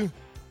at you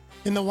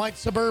in the white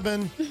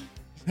Suburban.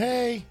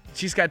 Hey.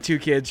 She's got 2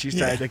 kids. She's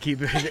trying to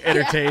keep it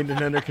entertained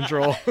and under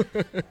control.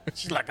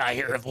 She's like, I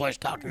hear a voice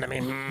talking to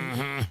me.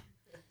 Mm-hmm.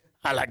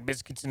 I like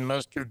biscuits and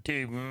mustard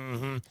too.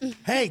 Mm-hmm.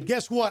 Hey,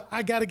 guess what?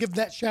 I got to give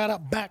that shout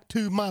out back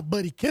to my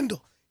buddy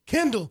Kendall.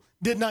 Kendall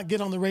did not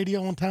get on the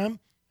radio on time.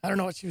 I don't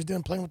know what she was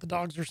doing, playing with the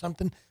dogs or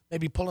something,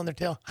 maybe pulling their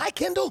tail. Hi,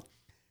 Kendall.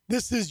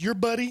 This is your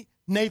buddy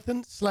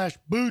Nathan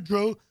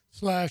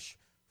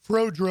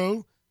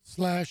 /Boudreaux/Frodro/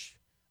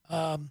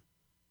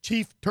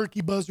 Chief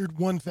Turkey Buzzard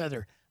One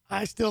Feather.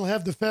 I still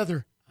have the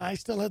feather.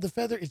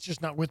 It's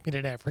just not with me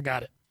today. I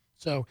forgot it.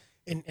 So,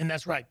 and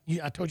that's right.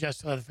 I told you I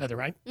still have the feather,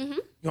 right? Mm-hmm.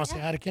 You want to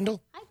say hi to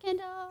Kendall? Hi,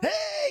 Kendall.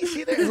 Hey,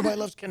 see there? Everybody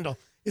loves Kendall.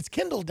 It's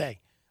Kendall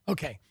Day.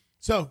 Okay.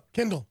 So,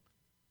 Kendall,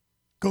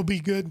 go be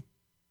good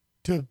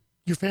to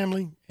your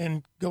family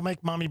and go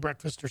make mommy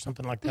breakfast or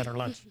something like that or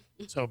lunch.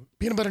 So,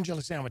 peanut butter and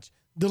jelly sandwich.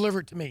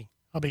 Deliver it to me.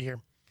 I'll be here.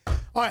 All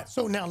right.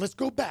 So, now let's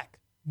go back.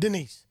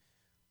 Denise,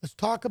 let's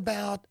talk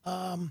about,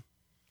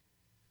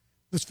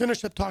 let's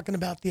finish up talking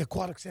about the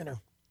Aquatic Center.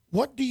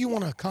 What do you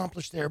want to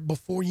accomplish there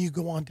before you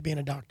go on to being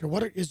a doctor?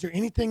 Is there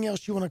anything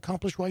else you want to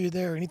accomplish while you're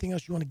there, or anything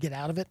else you want to get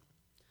out of it?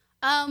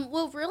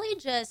 Well, really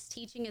just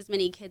teaching as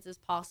many kids as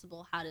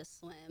possible how to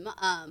swim.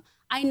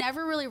 I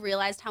never really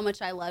realized how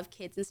much I love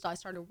kids until I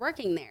started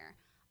working there.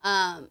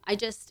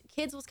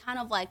 Kids was kind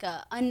of like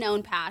a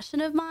unknown passion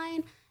of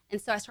mine.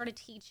 And so I started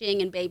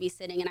teaching and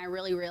babysitting, and I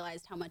really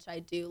realized how much I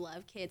do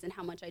love kids and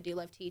how much I do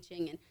love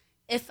teaching. And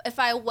if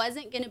I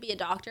wasn't going to be a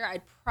doctor,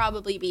 I'd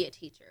probably be a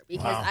teacher,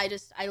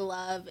 because I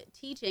love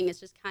teaching. It's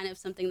just kind of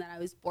something that I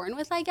was born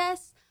with, I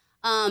guess.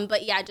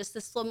 But yeah, just the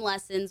swim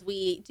lessons.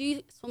 We do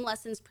swim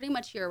lessons pretty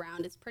much year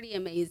round. It's pretty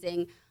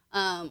amazing.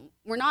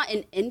 We're not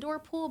an indoor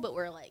pool, but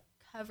we're like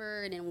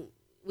covered, and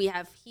we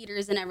have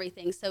heaters and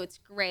everything. So it's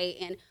great.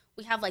 And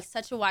we have like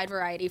such a wide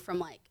variety from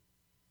like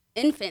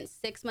infants,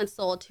 6 months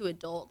old, to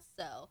adults.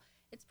 So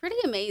it's pretty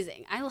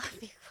amazing. I love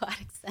the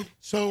Aquatic Center.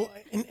 So,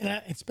 and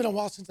it's been a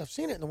while since I've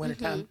seen it in the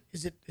wintertime.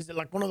 Mm-hmm. Is it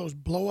like one of those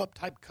blow-up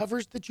type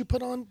covers that you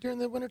put on during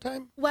the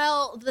wintertime?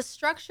 Well, the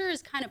structure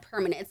is kind of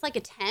permanent. It's like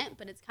a tent,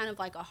 but it's kind of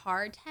like a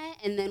hard tent.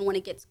 And then when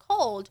it gets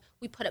cold,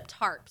 we put up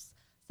tarps.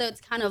 So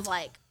it's kind of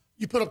like...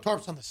 You put up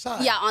tarps on the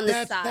side. Yeah, on the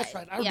side. That's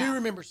right. I do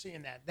remember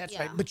seeing that. That's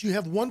right. But you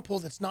have one pool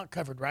that's not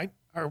covered, right?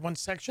 Or one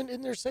section?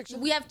 Isn't there a section?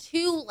 We have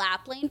 2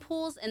 lap lane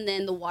pools, and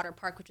then the water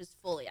park, which is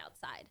fully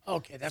outside.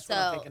 Okay, that's what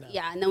I'm thinking of.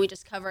 Yeah, and then we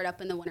just cover it up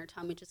in the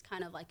wintertime, which is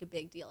kind of like a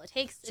big deal. It's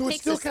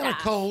still kind of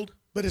cold,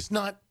 but it's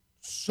not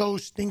so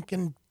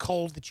stinking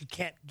cold that you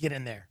can't get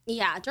in there.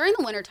 Yeah, during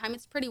the wintertime,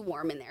 it's pretty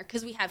warm in there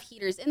because we have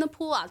heaters in the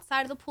pool,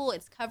 outside of the pool.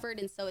 It's covered,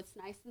 and so it's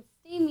nice and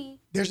steamy.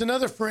 There's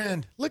another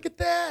friend. Look at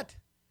that.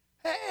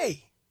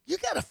 Hey. You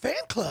got a fan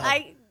club.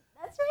 That's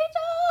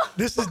Rachel.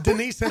 This is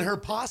Denise and her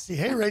posse.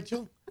 Hey,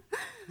 Rachel.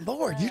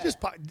 Lord, you just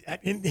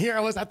in here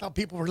I thought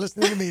people were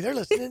listening to me. They're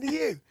listening to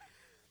you.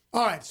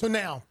 All right, so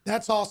now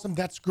that's awesome.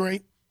 That's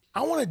great.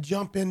 I want to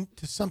jump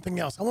into something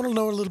else. I want to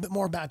know a little bit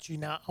more about you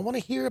now. I want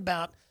to hear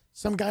about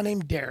some guy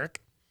named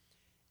Derek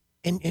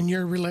and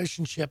your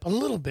relationship a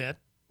little bit.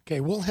 Okay,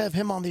 we'll have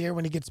him on the air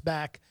when he gets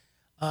back.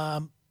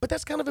 But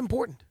that's kind of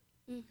important,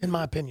 in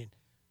my opinion.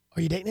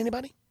 Are you dating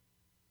anybody?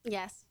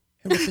 Yes.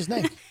 And what's his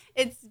name?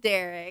 It's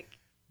Derek.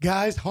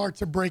 Guys'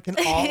 hearts are breaking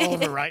all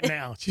over right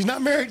now. She's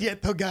not married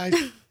yet, though, guys.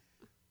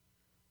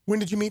 When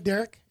did you meet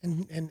Derek?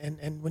 And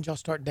when did y'all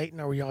start dating,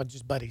 or were y'all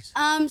just buddies?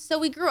 So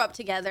we grew up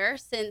together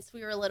since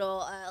we were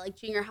little. Like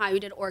junior high, we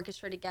did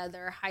orchestra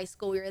together. High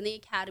school, we were in the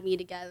academy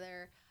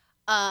together.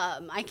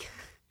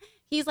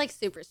 He's like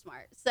super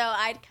smart, so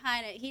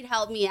he'd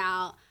help me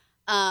out.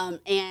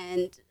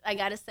 And I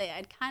gotta say,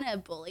 I'd kind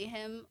of bully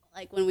him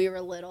like when we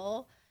were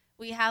little.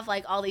 we have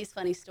like all these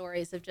funny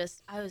stories of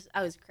just I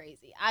was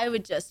crazy. I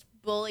would just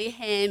bully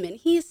him, and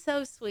he's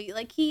so sweet.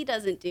 Like, he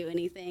doesn't do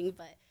anything,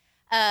 but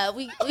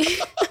we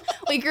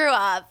we grew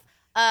up,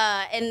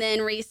 and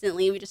then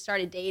recently we just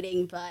started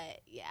dating.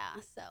 But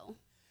yeah, so.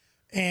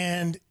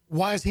 And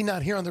why is he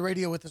not here on the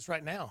radio with us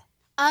right now?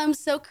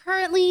 So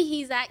currently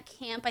he's at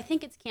camp. I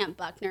think it's Camp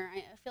Buckner.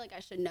 I feel like I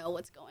should know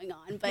what's going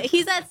on, but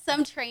he's at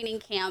some training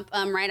camp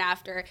right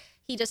after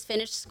he just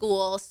finished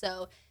school.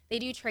 So they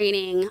do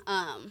training.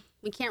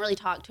 We can't really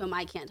talk to him.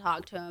 I can't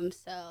talk to him.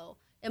 So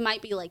it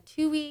might be like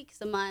 2 weeks,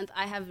 a month.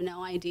 I have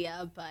no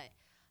idea, but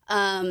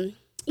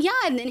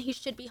yeah. And then he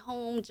should be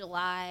home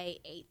July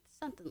 8th,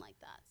 something like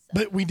that. So.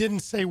 But we didn't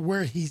say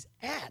where he's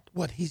at,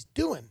 what he's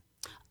doing.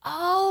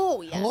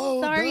 Oh, yeah.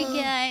 Hello, Sorry, duh.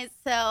 guys.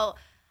 So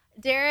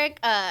Derek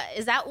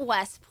is at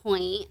West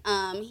Point.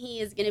 He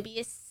is going to be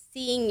a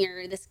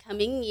senior this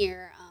coming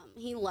year.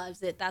 He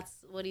loves it.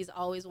 That's what he's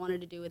always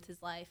wanted to do with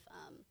his life.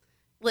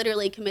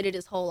 Literally committed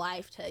his whole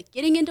life to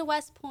getting into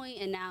West Point,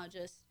 and now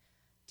just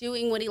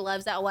doing what he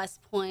loves at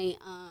West Point,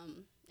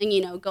 and,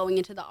 you know, going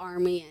into the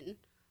Army and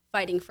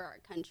fighting for our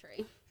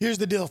country. Here's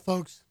the deal,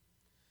 folks.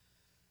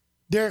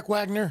 Derek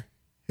Wagner,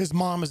 his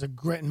mom is a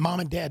great, mom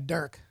and dad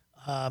Dirk,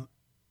 have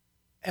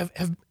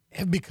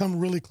become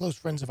really close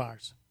friends of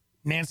ours.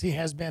 Nancy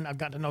has been. I've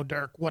gotten to know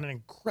Dirk. What an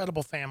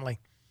incredible family.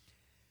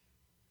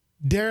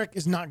 Derek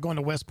is not going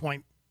to West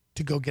Point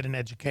to go get an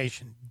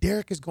education.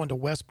 Derek is going to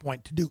West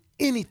Point to do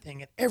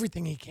anything and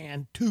everything he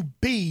can to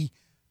be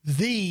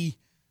the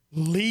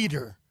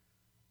leader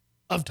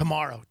of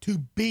tomorrow, to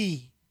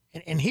be,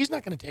 and he's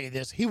not going to tell you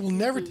this. He will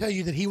never tell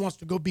you that he wants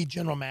to go be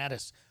General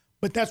Mattis,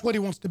 but that's what he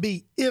wants to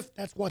be if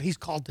that's what he's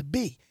called to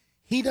be.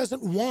 He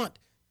doesn't want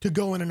to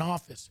go in an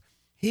office.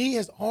 He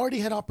has already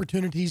had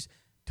opportunities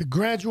to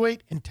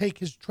graduate and take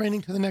his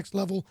training to the next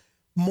level,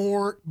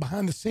 more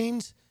behind the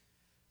scenes.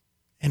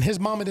 And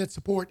his mom and dad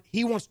support,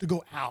 he wants to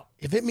go out.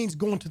 If it means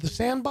going to the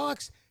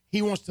sandbox,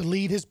 he wants to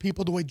lead his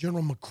people the way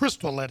General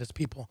McChrystal led his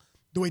people,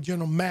 the way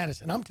General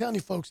Mattis. And I'm telling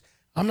you, folks,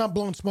 I'm not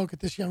blowing smoke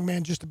at this young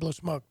man just to blow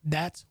smoke.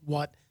 That's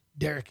what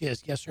Derek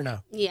is, yes or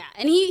no? Yeah,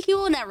 and he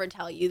will never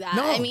tell you that.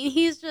 No. I mean,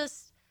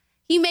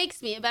 he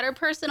makes me a better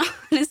person,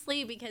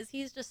 honestly, because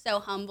he's just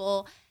so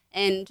humble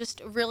and just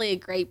really a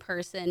great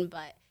person,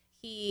 but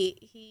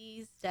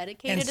he's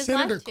dedicated And his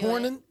Senator life to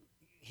Cornyn, it.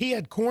 he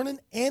had Cornyn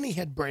and he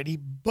had Brady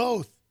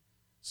both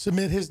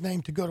submit his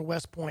name to go to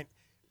West Point,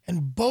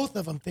 and both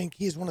of them think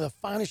he is one of the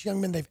finest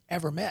young men they've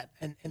ever met.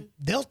 And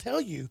they'll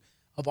tell you,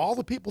 of all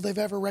the people they've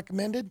ever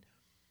recommended,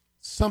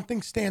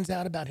 something stands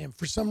out about him.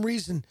 For some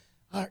reason,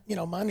 my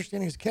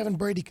understanding is Kevin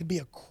Brady could be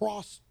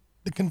across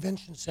the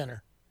convention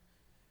center,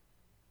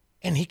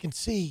 and he can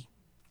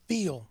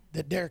feel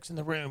that Derek's in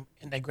the room,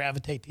 and they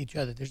gravitate to each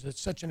other. There's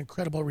such an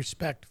incredible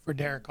respect for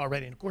Derek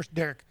already, and of course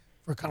Derek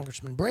for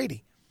Congressman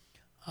Brady.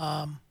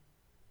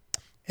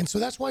 And so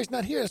that's why he's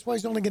not here. That's why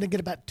he's only going to get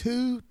about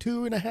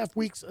 2.5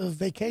 weeks of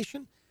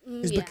vacation,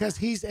 is because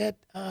he's at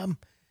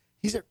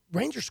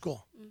Ranger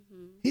School.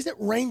 Mm-hmm. He's at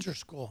Ranger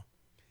School.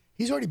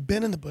 He's already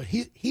been in the bush.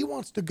 He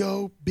wants to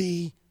go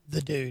be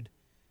the dude,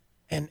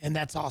 and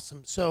that's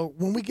awesome. So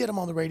when we get him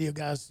on the radio,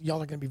 guys,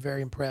 y'all are going to be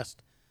very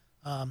impressed.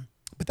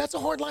 But that's a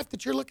hard life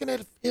that you're looking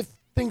at if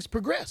things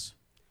progress.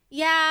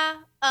 Yeah,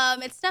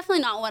 it's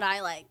definitely not what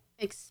I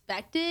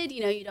expected.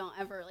 You don't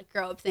ever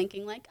grow up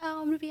thinking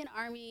oh, I'm gonna be an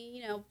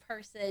Army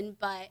person,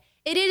 but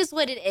it is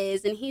what it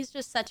is, and he's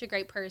just such a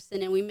great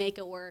person, and we make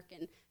it work.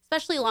 And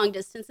especially long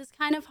distance is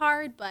kind of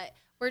hard, but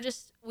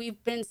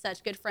we've been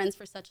such good friends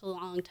for such a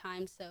long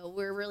time, so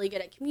we're really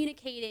good at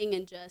communicating,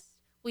 and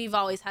we've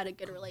always had a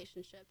good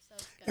relationship. So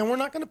it's good. And we're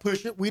not going to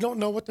push it. We don't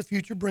know what the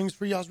future brings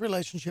for y'all's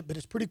relationship, but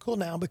it's pretty cool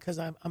now because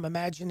I'm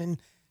imagining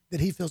that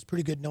he feels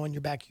pretty good knowing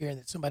you're back here and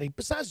that somebody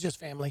besides just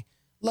family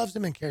loves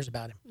him and cares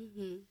about him.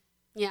 Mm-hmm.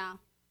 Yeah.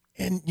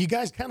 And you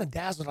guys kind of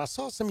dazzled. I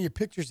saw some of your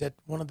pictures at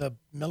one of the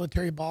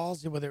military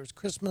balls, whether it was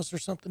Christmas or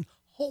something.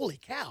 Holy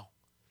cow.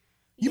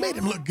 You made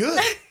him look good.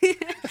 He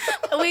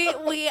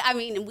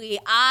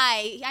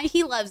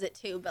loves it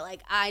too,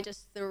 but I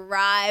just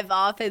thrive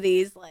off of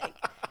these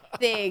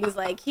things.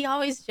 He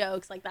always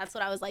jokes that's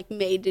what I was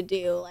made to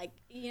do.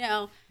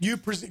 You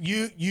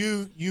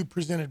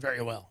presented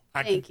very well.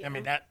 Thank you. I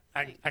mean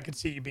I could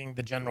see you being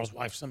the general's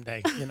wife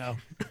someday,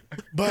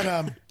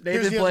 But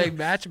They've been playing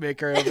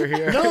matchmaker over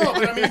here.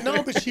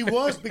 But she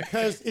was,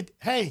 because it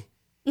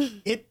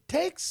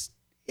takes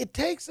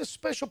a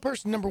special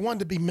person, number one,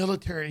 to be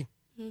military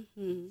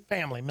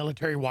family,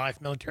 military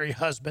wife, military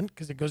husband,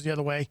 because it goes the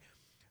other way.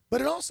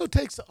 But it also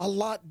takes a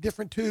lot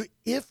different too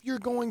if you're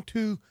going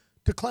to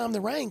climb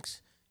the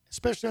ranks,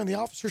 especially on the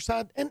officer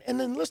side, and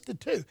enlisted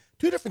too.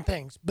 Two different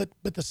things, but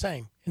the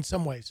same in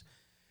some ways.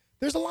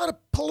 There's a lot of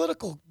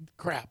political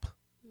crap.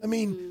 I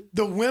mean,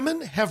 the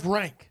women have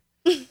rank.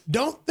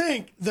 Don't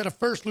think that a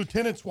first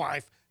lieutenant's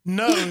wife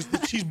knows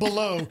that she's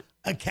below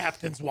a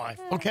captain's wife,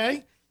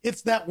 okay?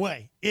 It's that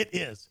way. It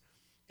is.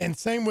 And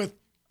same with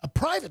a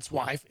private's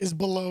wife is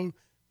below,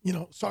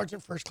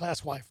 sergeant first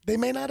class wife. They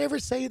may not ever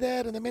say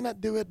that and they may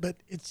not do it, but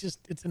it's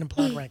an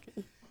implied rank.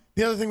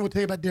 The other thing we'll tell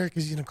you about Derek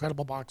is he's an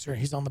incredible boxer.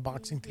 He's on the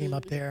boxing team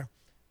up there.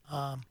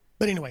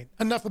 But anyway,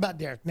 enough about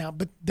Derek now.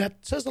 But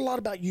that says a lot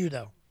about you,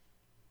 though.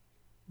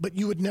 But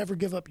you would never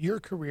give up your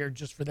career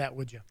just for that,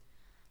 would you?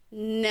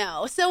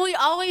 No. So we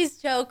always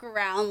joke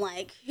around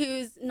like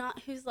who's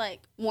like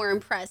more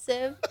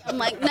impressive. I'm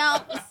like, no,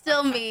 it's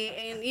still me.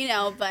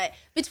 And but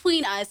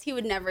between us, he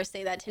would never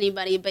say that to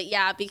anybody. But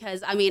yeah,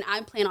 because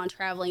I plan on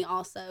traveling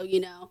also,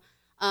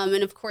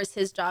 and of course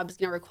his job is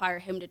gonna require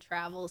him to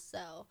travel.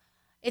 So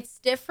it's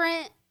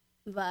different,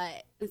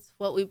 but it's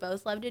what we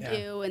both love to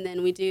do. And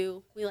then we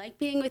like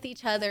being with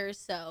each other.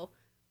 So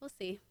we'll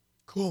see.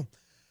 Cool.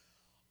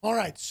 All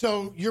right.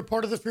 So you're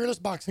part of the Fearless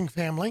Boxing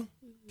family.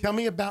 Tell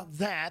me about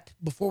that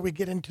before we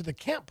get into the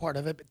camp part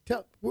of it.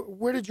 But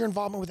where did your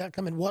involvement with that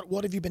come in?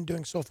 What have you been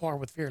doing so far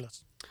with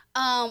Fearless?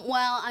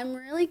 Well, I'm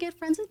really good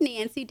friends with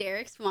Nancy,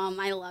 Derek's mom.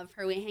 I love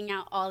her. We hang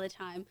out all the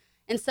time.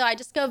 And so I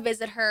just go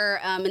visit her,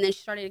 and then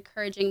she started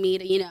encouraging me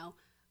to,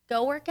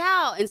 go work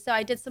out. And so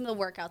I did some of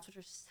the workouts, which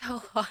are so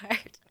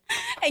hard.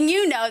 And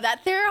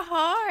that they're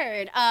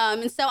hard.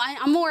 And so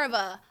I'm more of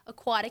a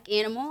aquatic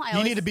animal.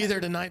 You need to be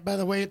there tonight, by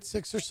the way, at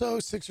 6 or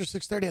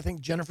 6:30. I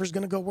think Jennifer's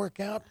going to go work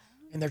out.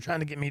 And they're trying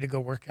to get me to go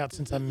work out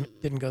since I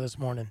didn't go this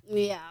morning.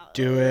 Yeah.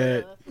 Do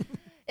it.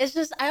 It's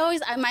just,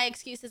 my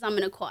excuse is I'm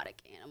an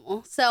aquatic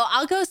animal. So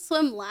I'll go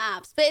swim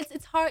laps, but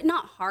it's hard,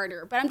 not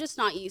harder, but I'm just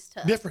not used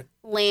to different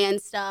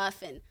land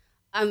stuff. And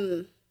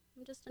I'm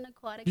just an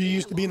aquatic You animal.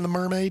 used to be in the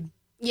mermaid?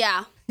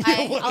 Yeah.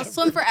 I'll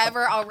swim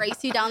forever. I'll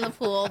race you down the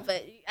pool,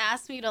 but you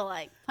ask me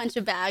to punch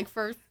a bag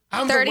for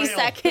 30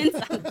 seconds.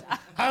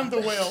 I'm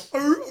the whale.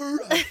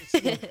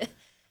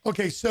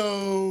 Okay,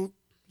 so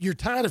you're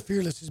tired of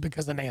Fearless is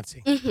because of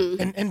Nancy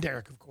and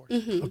Derek, of course.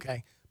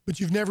 Okay. But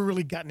you've never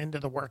really gotten into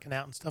the working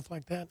out and stuff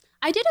like that?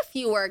 I did a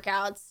few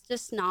workouts,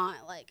 just not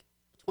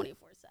 24/7.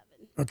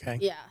 Okay.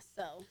 Yeah.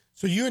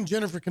 So you and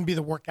Jennifer can be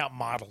the workout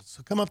models.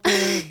 So come up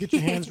there, get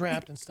your hands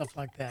wrapped and stuff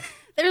like that.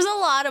 There's a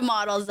lot of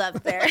models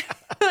up there.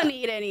 I don't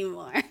need any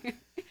more.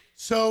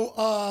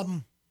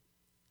 So,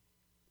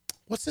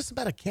 what's this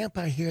about a camp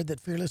I hear that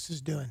Fearless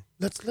is doing?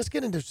 Let's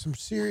get into some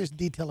serious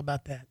detail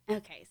about that.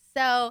 Okay.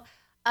 So,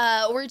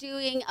 we're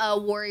doing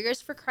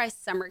Warriors for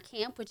Christ summer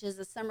camp, which is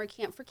a summer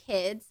camp for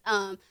kids.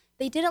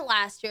 They did it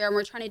last year, and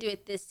we're trying to do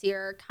it this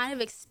year. Kind of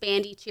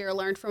expand each year,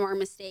 learn from our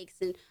mistakes,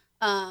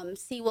 and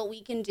see what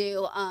we can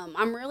do.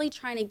 I'm really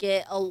trying to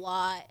get a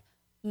lot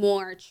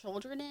more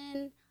children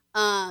in.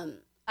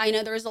 I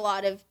know there's a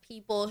lot of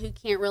people who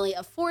can't really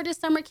afford a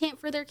summer camp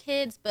for their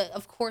kids, but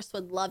of course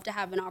would love to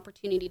have an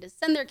opportunity to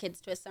send their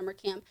kids to a summer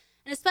camp.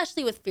 And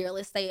especially with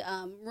Fearless, they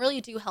really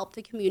do help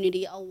the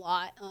community a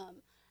lot.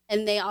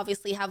 And they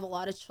obviously have a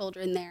lot of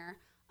children there.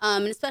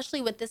 And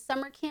especially with this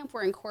summer camp,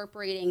 we're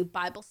incorporating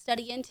Bible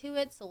study into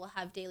it. So we'll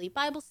have daily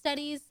Bible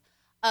studies.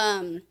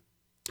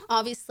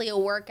 Obviously a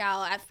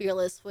workout at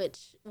Fearless,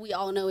 which we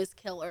all know is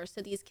killer.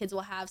 So these kids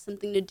will have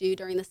something to do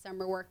during the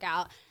summer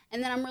workout.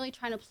 And then I'm really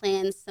trying to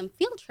plan some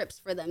field trips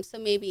for them. So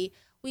maybe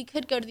we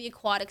could go to the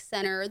aquatic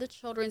center or the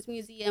children's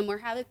museum or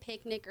have a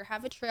picnic or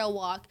have a trail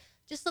walk.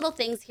 Just little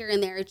things here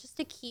and there just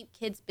to keep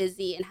kids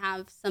busy and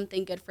have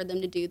something good for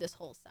them to do this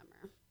whole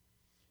summer.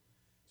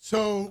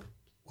 So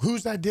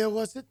whose idea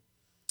was it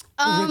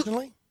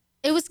originally?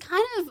 It was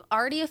kind of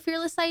already a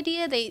Fearless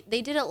idea. They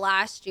did it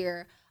last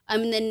year.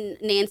 And then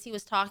Nancy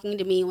was talking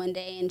to me one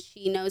day, and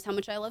she knows how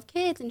much I love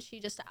kids, and she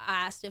just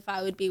asked if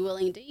I would be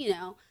willing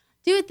to,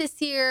 do it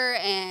this year.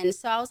 And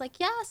so I was like,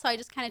 yeah. So I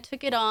just kind of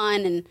took it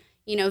on and,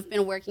 have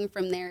been working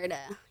from there to,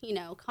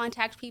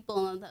 contact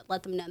people and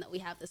let them know that we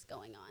have this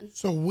going on.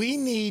 So we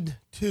need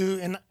to,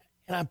 and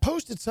I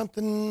posted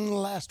something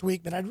last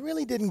week, but I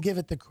really didn't give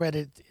it the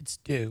credit it's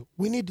due.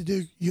 We need to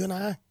do, you and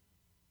I,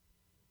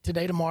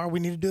 today, tomorrow,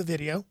 we need to do a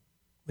video.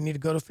 We need to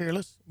go to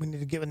Fearless. We need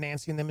to get with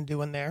Nancy and them and do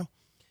one there.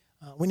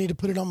 We need to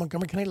put it on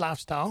Montgomery County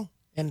Lifestyle.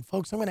 And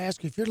folks, I'm going to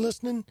ask you, if you're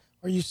listening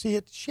or you see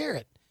it, share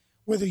it.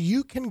 Whether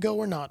you can go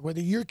or not, whether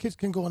your kids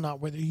can go or not,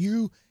 whether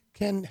you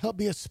can help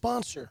be a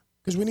sponsor,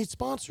 because we need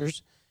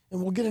sponsors,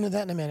 and we'll get into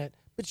that in a minute.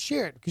 But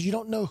share it, because you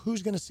don't know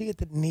who's going to see it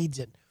that needs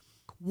it.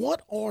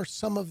 What are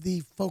some of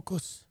the focal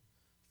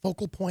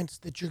points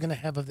that you're going to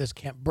have of this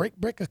camp?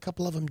 Break a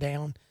couple of them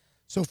down.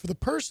 So for the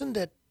person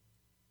that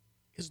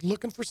is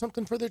looking for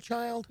something for their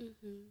child,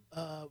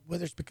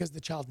 whether it's because the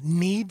child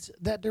needs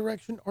that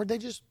direction or they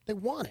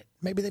want it.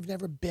 Maybe they've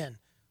never been.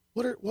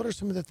 What are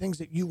some of the things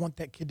that you want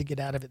that kid to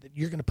get out of it that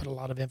you're going to put a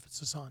lot of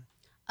emphasis on?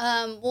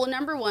 Well,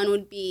 number one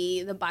would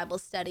be the Bible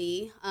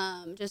study,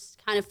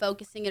 just kind of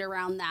focusing it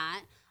around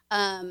that.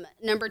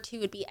 Number two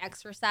would be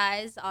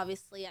exercise.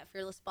 Obviously, at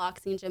Fearless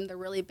Boxing Gym, they're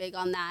really big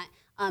on that.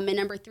 And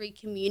number three,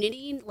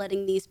 community,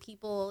 letting these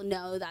people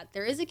know that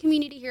there is a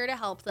community here to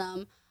help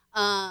them.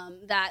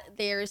 That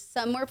there's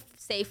somewhere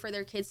safe for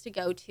their kids to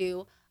go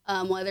to,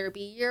 whether it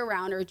be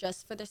year-round or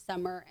just for the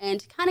summer,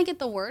 and kind of get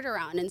the word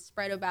around and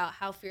spread about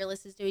how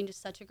Fearless is doing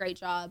just such a great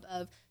job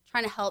of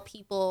trying to help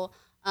people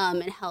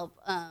and help,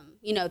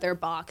 their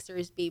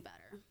boxers be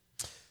better.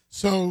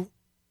 So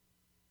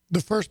The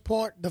first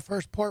part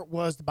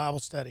was the Bible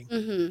study.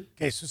 Mm-hmm.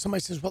 Okay, so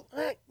somebody says, well,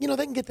 they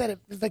can get that at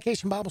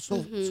Vacation Bible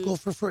School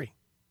for free,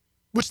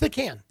 which they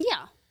can.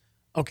 Yeah.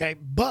 Okay,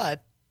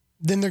 but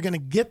then they're going to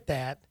get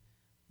that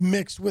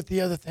mixed with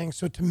the other things.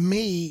 So to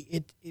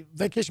me,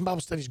 Vacation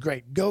Bible Study is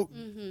great. Go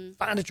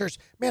find a church.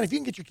 Man, if you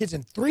can get your kids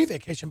in 3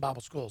 Vacation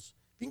Bible Schools,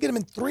 if you can get them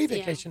in 3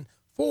 Vacation,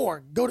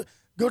 4, go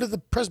to the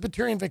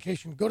Presbyterian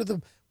Vacation, go to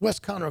the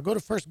West Conroe, go to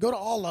First, go to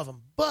all of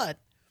them. But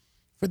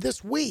for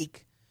this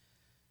week,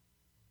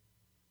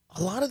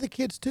 a lot of the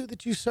kids, too,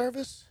 that you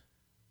service,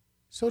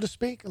 so to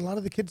speak, a lot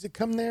of the kids that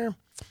come there,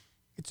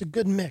 it's a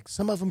good mix.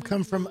 Some of them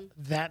come from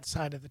that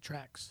side of the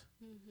tracks.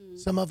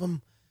 Some of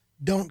them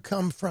don't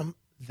come from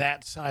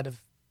that side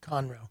of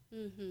Conroe.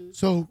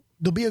 So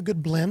there'll be a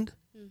good blend.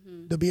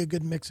 There'll be a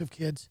good mix of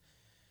kids.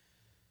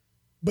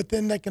 But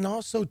then they can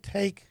also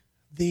take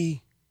the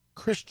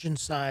Christian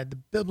side, the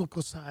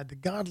biblical side, the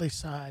godly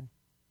side,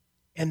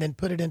 and then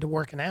put it into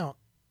working out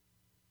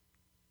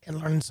and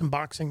learning some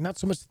boxing. Not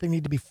so much that they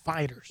need to be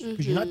fighters,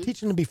 because you're not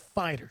teaching them to be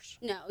fighters.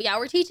 No, yeah,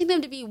 we're teaching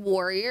them to be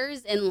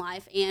warriors in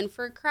life and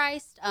for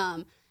Christ.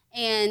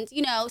 And,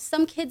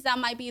 some kids, that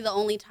might be the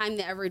only time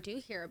they ever do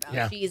hear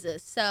about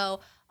Jesus. So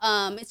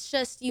it's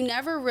just, you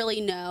never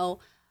really know.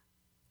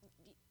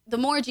 The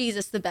more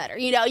Jesus, the better.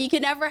 You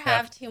can never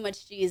have too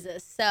much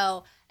Jesus.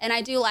 So, and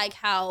I do like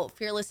how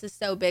Fearless is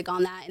so big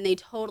on that, and they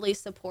totally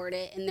support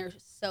it, and they're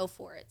so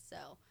for it.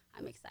 So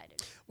I'm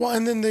excited. Well,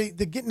 and then the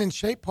getting in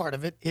shape part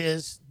of it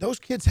is those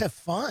kids have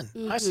fun.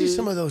 I see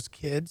some of those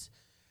kids.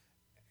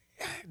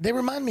 They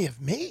remind me of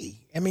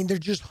me. I mean, they're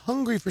just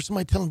hungry for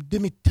somebody to tell them,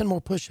 give me 10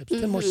 more push-ups,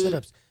 10 more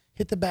sit-ups,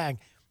 hit the bag.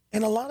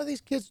 And a lot of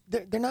these kids,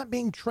 they're not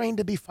being trained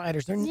to be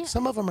fighters.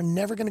 Some of them are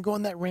never going to go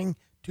in that ring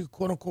to,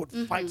 quote-unquote,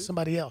 fight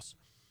somebody else.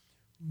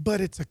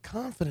 But it's a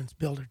confidence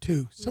builder,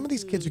 too. Some of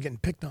these kids are getting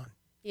picked on.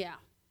 Yeah.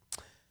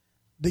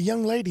 The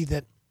young lady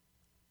that,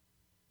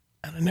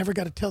 and I never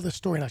got to tell this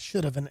story, and I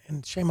should have,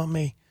 and shame on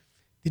me.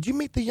 Did you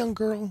meet the young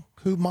girl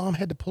who mom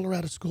had to pull her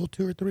out of school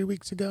 2 or 3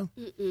 weeks ago?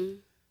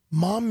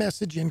 Mom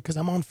messaged in, because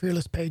I'm on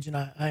Fearless page and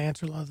I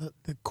answer a lot of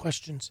the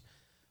questions.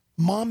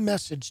 Mom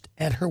messaged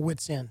at her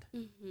wit's end.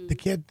 The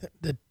kid,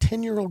 the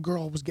 10-year-old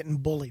girl was getting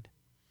bullied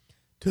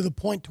to the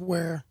point to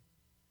where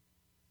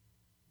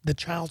the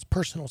child's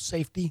personal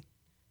safety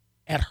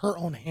at her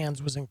own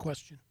hands was in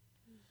question.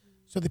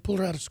 So they pulled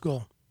her out of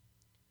school.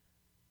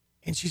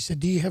 And she said,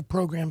 do you have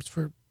programs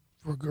for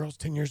girls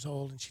 10 years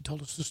old? And she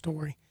told us the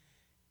story.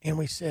 And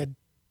we said,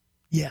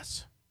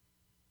 yes.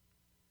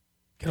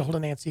 Get a hold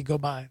of Nancy, go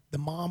by. The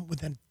mom,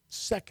 within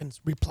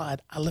seconds,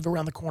 replied, I live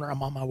around the corner.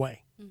 I'm on my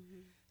way.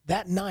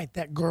 That night,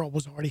 that girl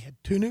already had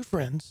 2 new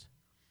friends.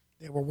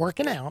 They were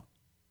working out,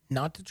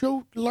 not to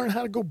go learn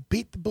how to go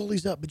beat the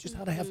bullies up, but just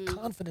how to have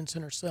confidence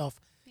in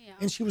herself. Yeah.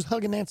 And she was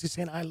hugging Nancy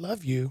saying, I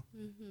love you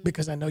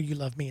because I know you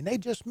love me. And they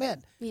just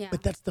met. Yeah.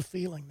 But that's the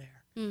feeling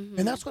there.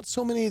 And that's what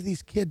so many of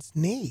these kids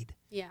need.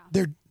 Yeah.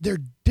 They're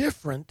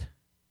different,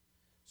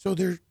 so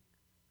they're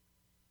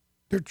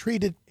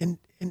treated in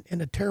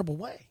a terrible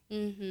way.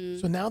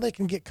 So now they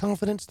can get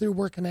confidence through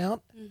working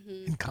out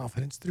and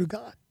confidence through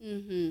God.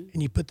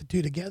 And you put the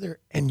two together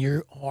and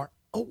you are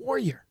a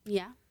warrior.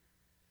 Yeah.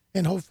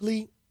 And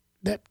hopefully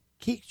that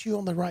keeps you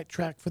on the right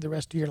track for the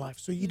rest of your life.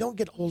 So you don't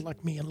get old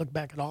like me and look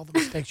back at all the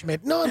mistakes you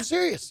made. No, I'm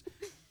serious.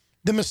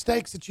 The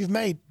mistakes that you've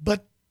made.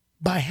 But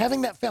by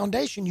having that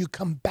foundation, you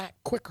come back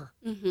quicker.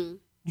 You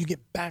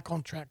get back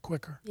on track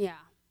quicker. Yeah.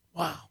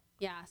 Wow.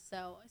 Yeah,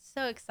 so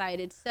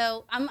excited.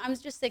 So I'm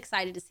just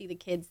excited to see the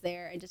kids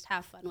there and just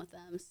have fun with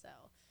them. So,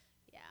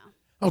 yeah.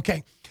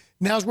 Okay,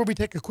 now's where we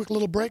take a quick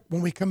little break.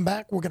 When we come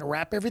back, we're going to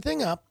wrap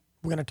everything up.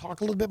 We're going to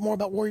talk a little bit more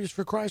about Warriors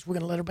for Christ. We're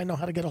going to let everybody know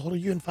how to get a hold of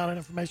you and find out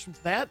information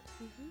for that.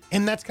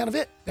 And that's kind of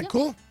it. That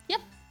cool?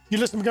 Yep. You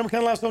listen to Montgomery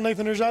County Lifestyle.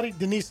 Nathan Erzadi.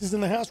 Denise is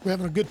in the house. We're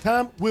having a good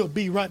time. We'll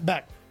be right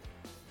back.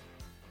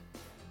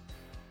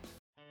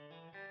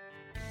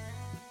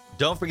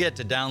 Don't forget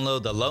to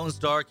download the Lone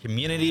Star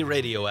Community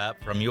Radio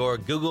app from your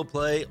Google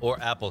Play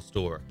or Apple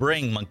Store.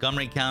 Bring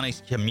Montgomery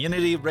County's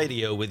community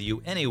radio with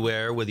you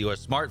anywhere with your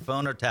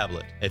smartphone or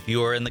tablet. If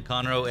you are in the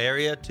Conroe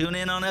area, tune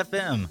in on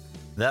FM.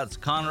 That's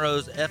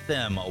Conroe's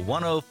FM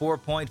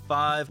 104.5,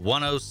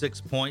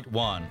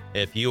 106.1.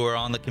 If you are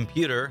on the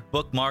computer,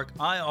 bookmark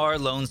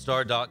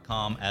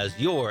irlonestar.com as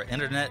your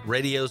internet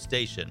radio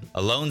station.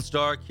 A Lone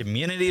Star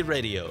Community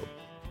Radio.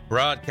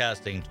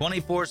 Broadcasting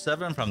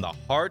 24/7 from the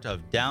heart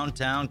of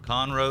downtown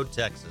Conroe,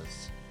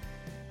 Texas.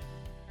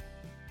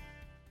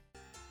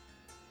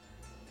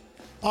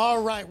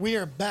 All right, we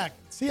are back.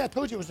 See, I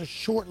told you it was a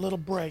short little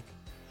break.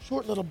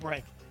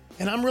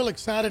 And I'm real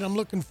excited. I'm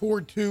looking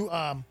forward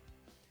to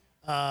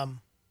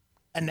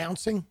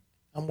announcing.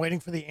 I'm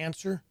waiting for the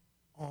answer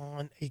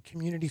on a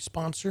community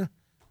sponsor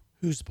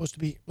who's supposed to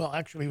be, well,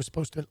 actually, he was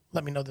supposed to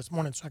let me know this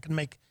morning so I can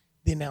make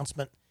the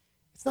announcement.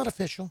 It's not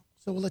official.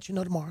 So we'll let you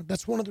know tomorrow.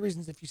 That's one of the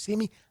reasons if you see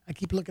me, I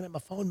keep looking at my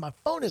phone. My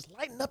phone is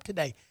lighting up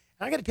today.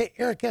 And I got to tell you,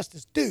 Eric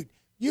Estes, dude,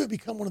 you have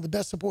become one of the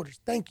best supporters.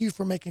 Thank you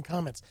for making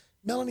comments.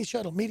 Melanie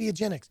Shuttle,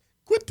 Mediagenics,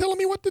 quit telling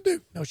me what to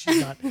do. No, she's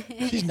not.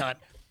 She's not.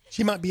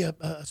 She might be a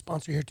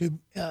sponsor here too,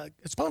 a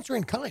sponsor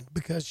in kind,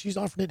 because she's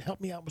offered to help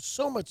me out with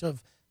so much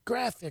of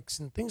graphics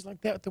and things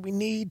like that we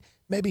need,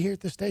 maybe here at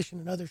the station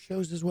and other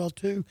shows as well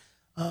too.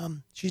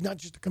 She's not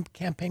just a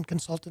campaign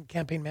consultant,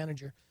 campaign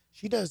manager.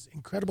 She does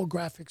incredible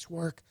graphics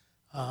work,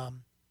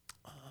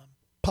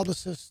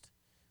 publicist,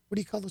 what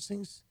do you call those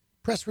things?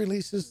 Press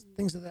releases,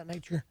 things of that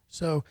nature.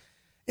 So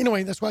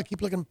anyway, that's why I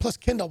keep looking. Plus,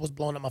 Kendall was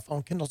blowing up my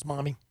phone. Kendall's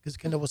mommy, because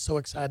Kendall was so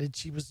excited.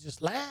 She was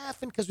just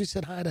laughing because we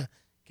said hi to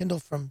Kendall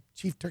from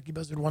Chief Turkey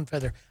Buzzard One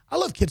Feather. I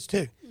love kids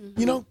too.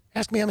 You know,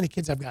 ask me how many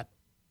kids I've got.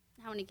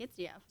 How many kids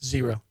do you have?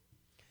 0.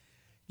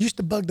 Used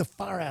to bug the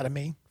fire out of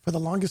me. For the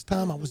longest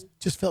time, I was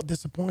just felt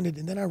disappointed.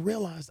 And then I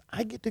realized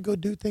I get to go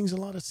do things a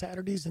lot of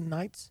Saturdays and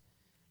nights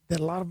that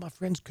a lot of my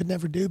friends could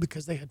never do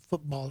because they had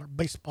football or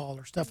baseball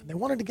or stuff. And they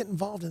wanted to get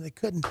involved and they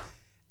couldn't.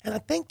 And I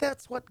think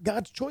that's what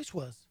God's choice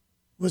was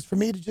for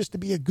me to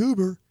be a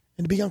goober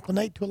and to be Uncle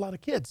Nate to a lot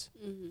of kids.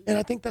 And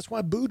I think that's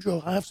why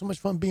Boudreaux, I have so much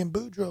fun being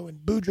Boudreaux, and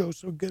Boudreaux's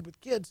so good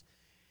with kids,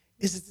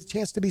 is it's a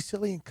chance to be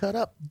silly and cut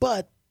up,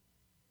 but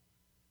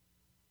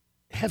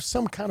have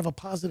some kind of a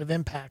positive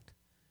impact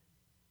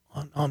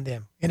on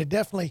them. And it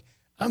definitely,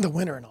 I'm the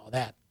winner in all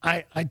that.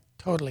 I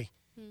totally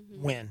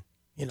win,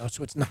 you know,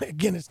 so it's not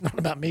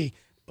about me,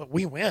 but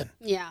we win.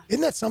 Yeah.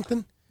 Isn't that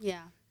something?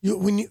 Yeah.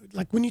 When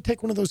you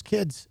take one of those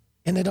kids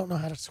and they don't know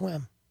how to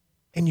swim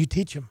and you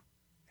teach them,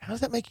 how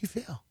does that make you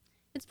feel?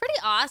 It's pretty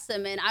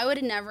awesome, and I would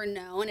have never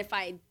known if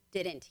I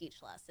didn't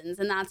teach lessons,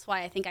 and that's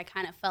why I think I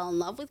kind of fell in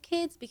love with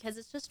kids, because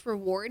it's just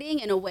rewarding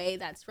in a way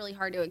that's really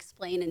hard to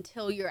explain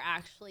until you're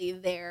actually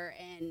there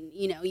and,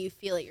 you know, you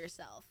feel it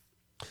yourself.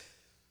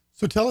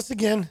 So tell us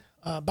again,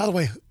 by the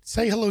way,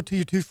 say hello to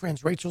your 2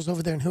 friends. Rachel's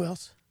over there, and who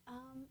else?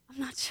 I'm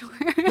not sure.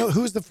 No,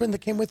 who's the friend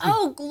that came with you?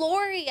 Oh,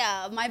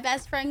 Gloria, my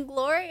best friend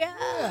Gloria.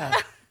 Yeah.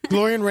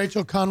 Gloria and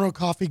Rachel, Conroe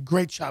Coffee,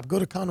 great shop. Go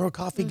to Conroe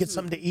Coffee, get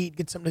something to eat,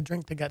 get something to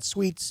drink. They got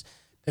sweets.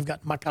 They've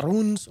got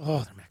macaroons. Oh,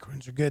 the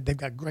macaroons are good. They've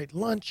got great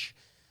lunch.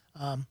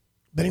 But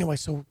anyway,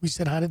 so we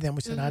said hi to them.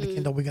 We said hi to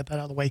Kendall. We got that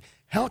out of the way.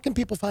 How can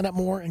people find out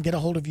more and get a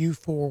hold of you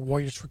for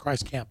Warriors for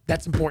Christ Camp?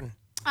 That's important.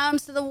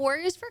 So the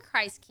Warriors for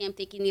Christ Camp,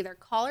 they can either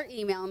call or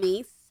email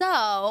me.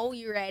 So,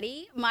 you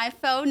ready? My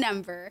phone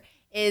number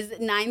is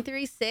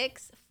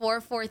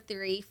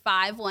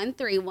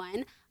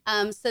 936-443-5131.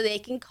 So they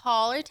can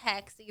call or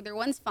text. Either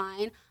one's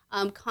fine.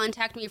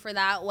 Contact me for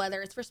that,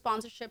 whether it's for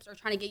sponsorships or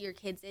trying to get your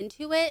kids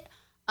into it,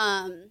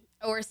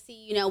 or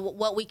see, you know,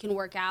 what we can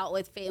work out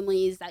with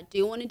families that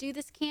do want to do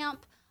this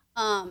camp.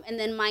 And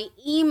then my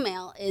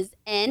email is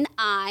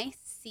NICHY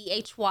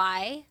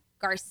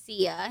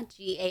Garcia,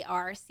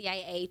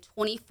 GARCIA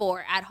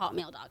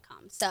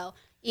 24@hotmail.com. So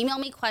email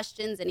me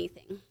questions,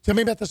 anything. Tell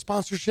me about the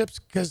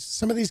sponsorships, because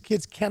some of these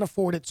kids can't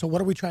afford it. So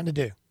what are we trying to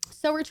do?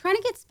 So we're trying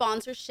to get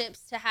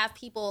sponsorships to have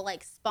people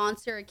like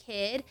sponsor a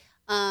kid.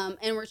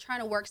 And we're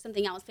trying to work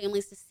something out with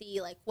families to see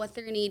like what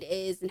their need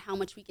is and how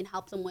much we can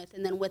help them with.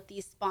 And then with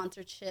these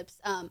sponsorships,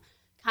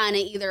 kind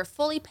of either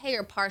fully pay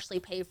or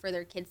partially pay for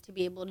their kids to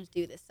be able to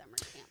do this summer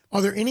camp.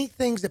 Are there any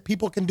things that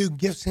people can do,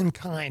 gifts in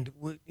kind,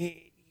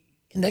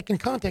 and they can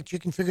contact you,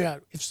 can figure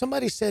out if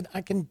somebody said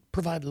I can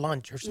provide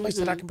lunch or somebody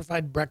said I can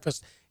provide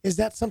breakfast, is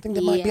that something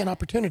that might be an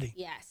opportunity?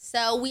 Yes.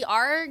 So we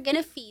are going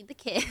to feed the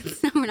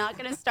kids. We're not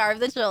going to starve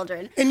the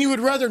children. And you would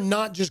rather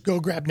not just go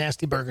grab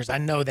nasty burgers. I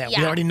know that.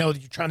 We already know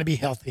that you're trying to be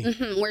healthy.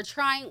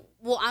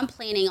 I'm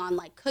planning on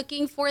like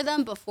cooking for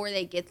them before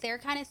they get there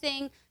kind of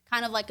thing,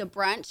 kind of like a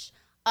brunch.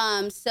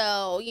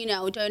 So, you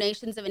know,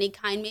 donations of any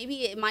kind,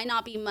 maybe it might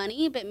not be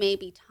money, but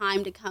maybe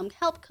time to come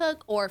help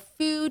cook, or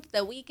food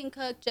that we can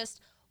cook, just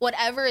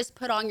whatever is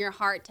put on your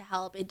heart to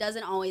help. It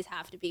doesn't always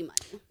have to be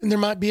money. And there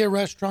might be a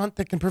restaurant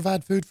that can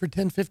provide food for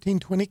 10, 15,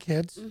 20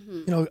 kids,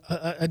 you know,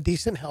 a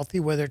decent,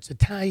 healthy, whether it's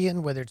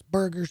Italian, whether it's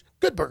burgers,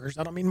 good burgers.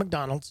 I don't mean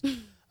McDonald's.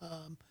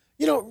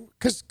 You know,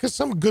 because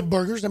some good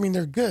burgers, I mean,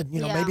 they're good. You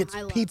know, maybe it's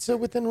pizza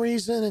within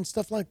reason and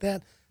stuff like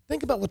that.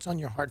 Think about what's on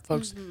your heart,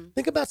 folks.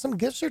 Think about some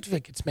gift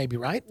certificates maybe,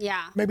 right?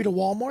 Yeah. Maybe to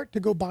Walmart to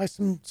go buy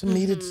some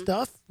needed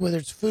stuff, whether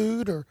it's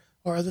food or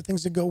other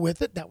things that go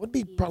with it. That would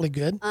be probably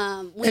good.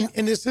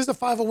 And this is a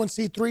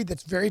 501c3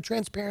 that's very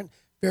transparent,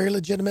 very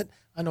legitimate.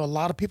 I know a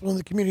lot of people in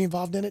the community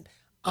involved in it.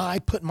 I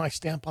put my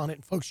stamp on it.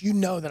 And folks, you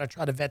know that I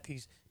try to vet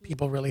these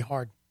people really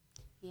hard.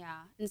 Yeah.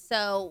 And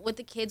so with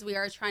the kids, we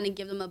are trying to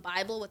give them a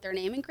Bible with their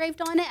name engraved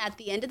on it at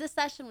the end of the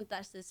session, which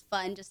that's just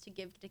fun just to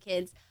give to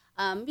kids.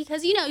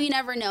 Because, you know, you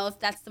never know if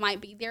that's might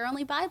be their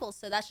only Bible.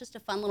 So that's just a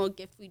fun little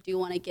gift we do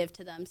want to give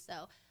to them.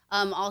 So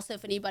also,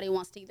 if anybody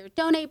wants to either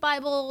donate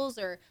Bibles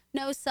or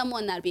know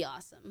someone, that'd be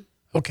awesome.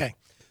 Okay.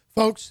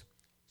 Folks,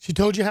 she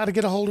told you how to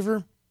get a hold of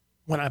her.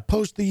 When I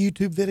post the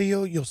YouTube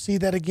video, you'll see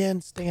that again.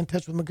 Stay in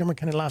touch with Montgomery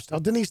County Lifestyle.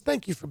 Denise,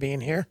 thank you for being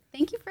here.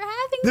 Thank you for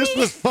having me. This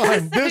was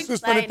fun. This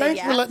was fun. And excited,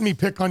 thanks for letting me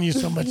pick on you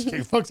so much,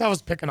 too. Folks, I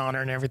was picking on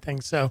her and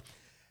everything. So,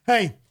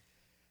 hey,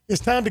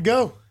 it's time to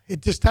go.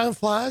 Time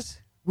flies.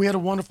 We had a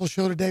wonderful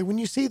show today. When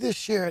you see this,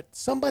 share it.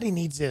 Somebody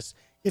needs this.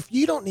 If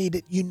you don't need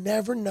it, you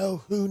never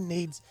know who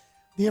needs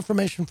the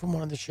information from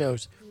one of the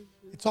shows.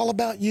 It's all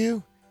about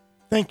you.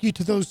 Thank you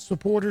to those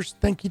supporters.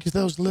 Thank you to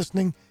those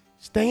listening.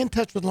 Stay in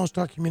touch with Lone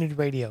Star Community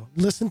Radio.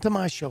 Listen to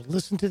my show.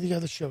 Listen to the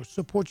other shows.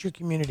 Support your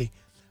community.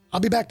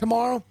 I'll be back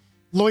tomorrow.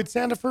 Lloyd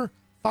Sandifer,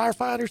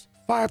 firefighters,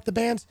 fire up the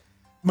bands.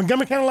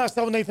 Montgomery County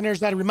Lifestyle with Nathan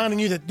Arizadi reminding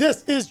you that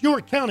this is your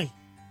county,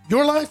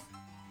 your life,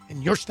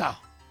 and your style.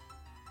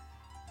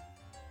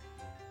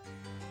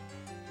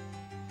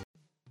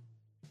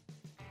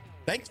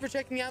 Thanks for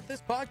checking out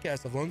this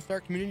podcast of Lone Star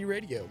Community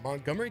Radio,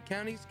 Montgomery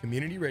County's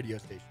community radio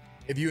station.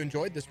 If you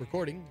enjoyed this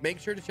recording, make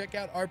sure to check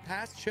out our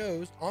past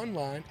shows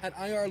online at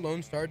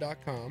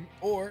irlonestar.com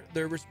or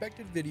their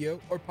respective video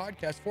or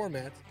podcast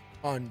formats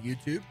on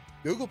YouTube,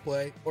 Google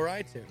Play, or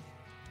iTunes.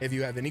 If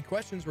you have any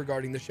questions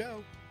regarding the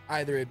show,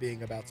 either it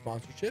being about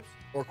sponsorships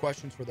or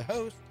questions for the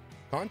host,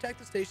 contact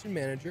the station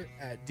manager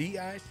at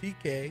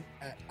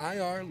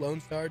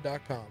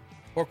dick@irlonestar.com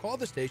or call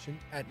the station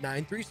at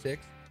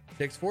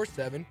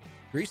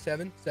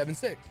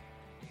 936-647-3776.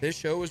 This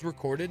show was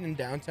recorded in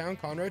downtown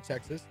Conroe,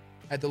 Texas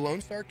at the Lone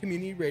Star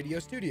Community Radio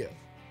Studios,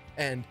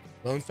 and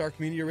Lone Star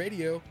Community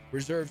Radio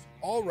reserves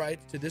all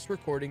rights to this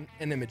recording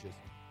and images.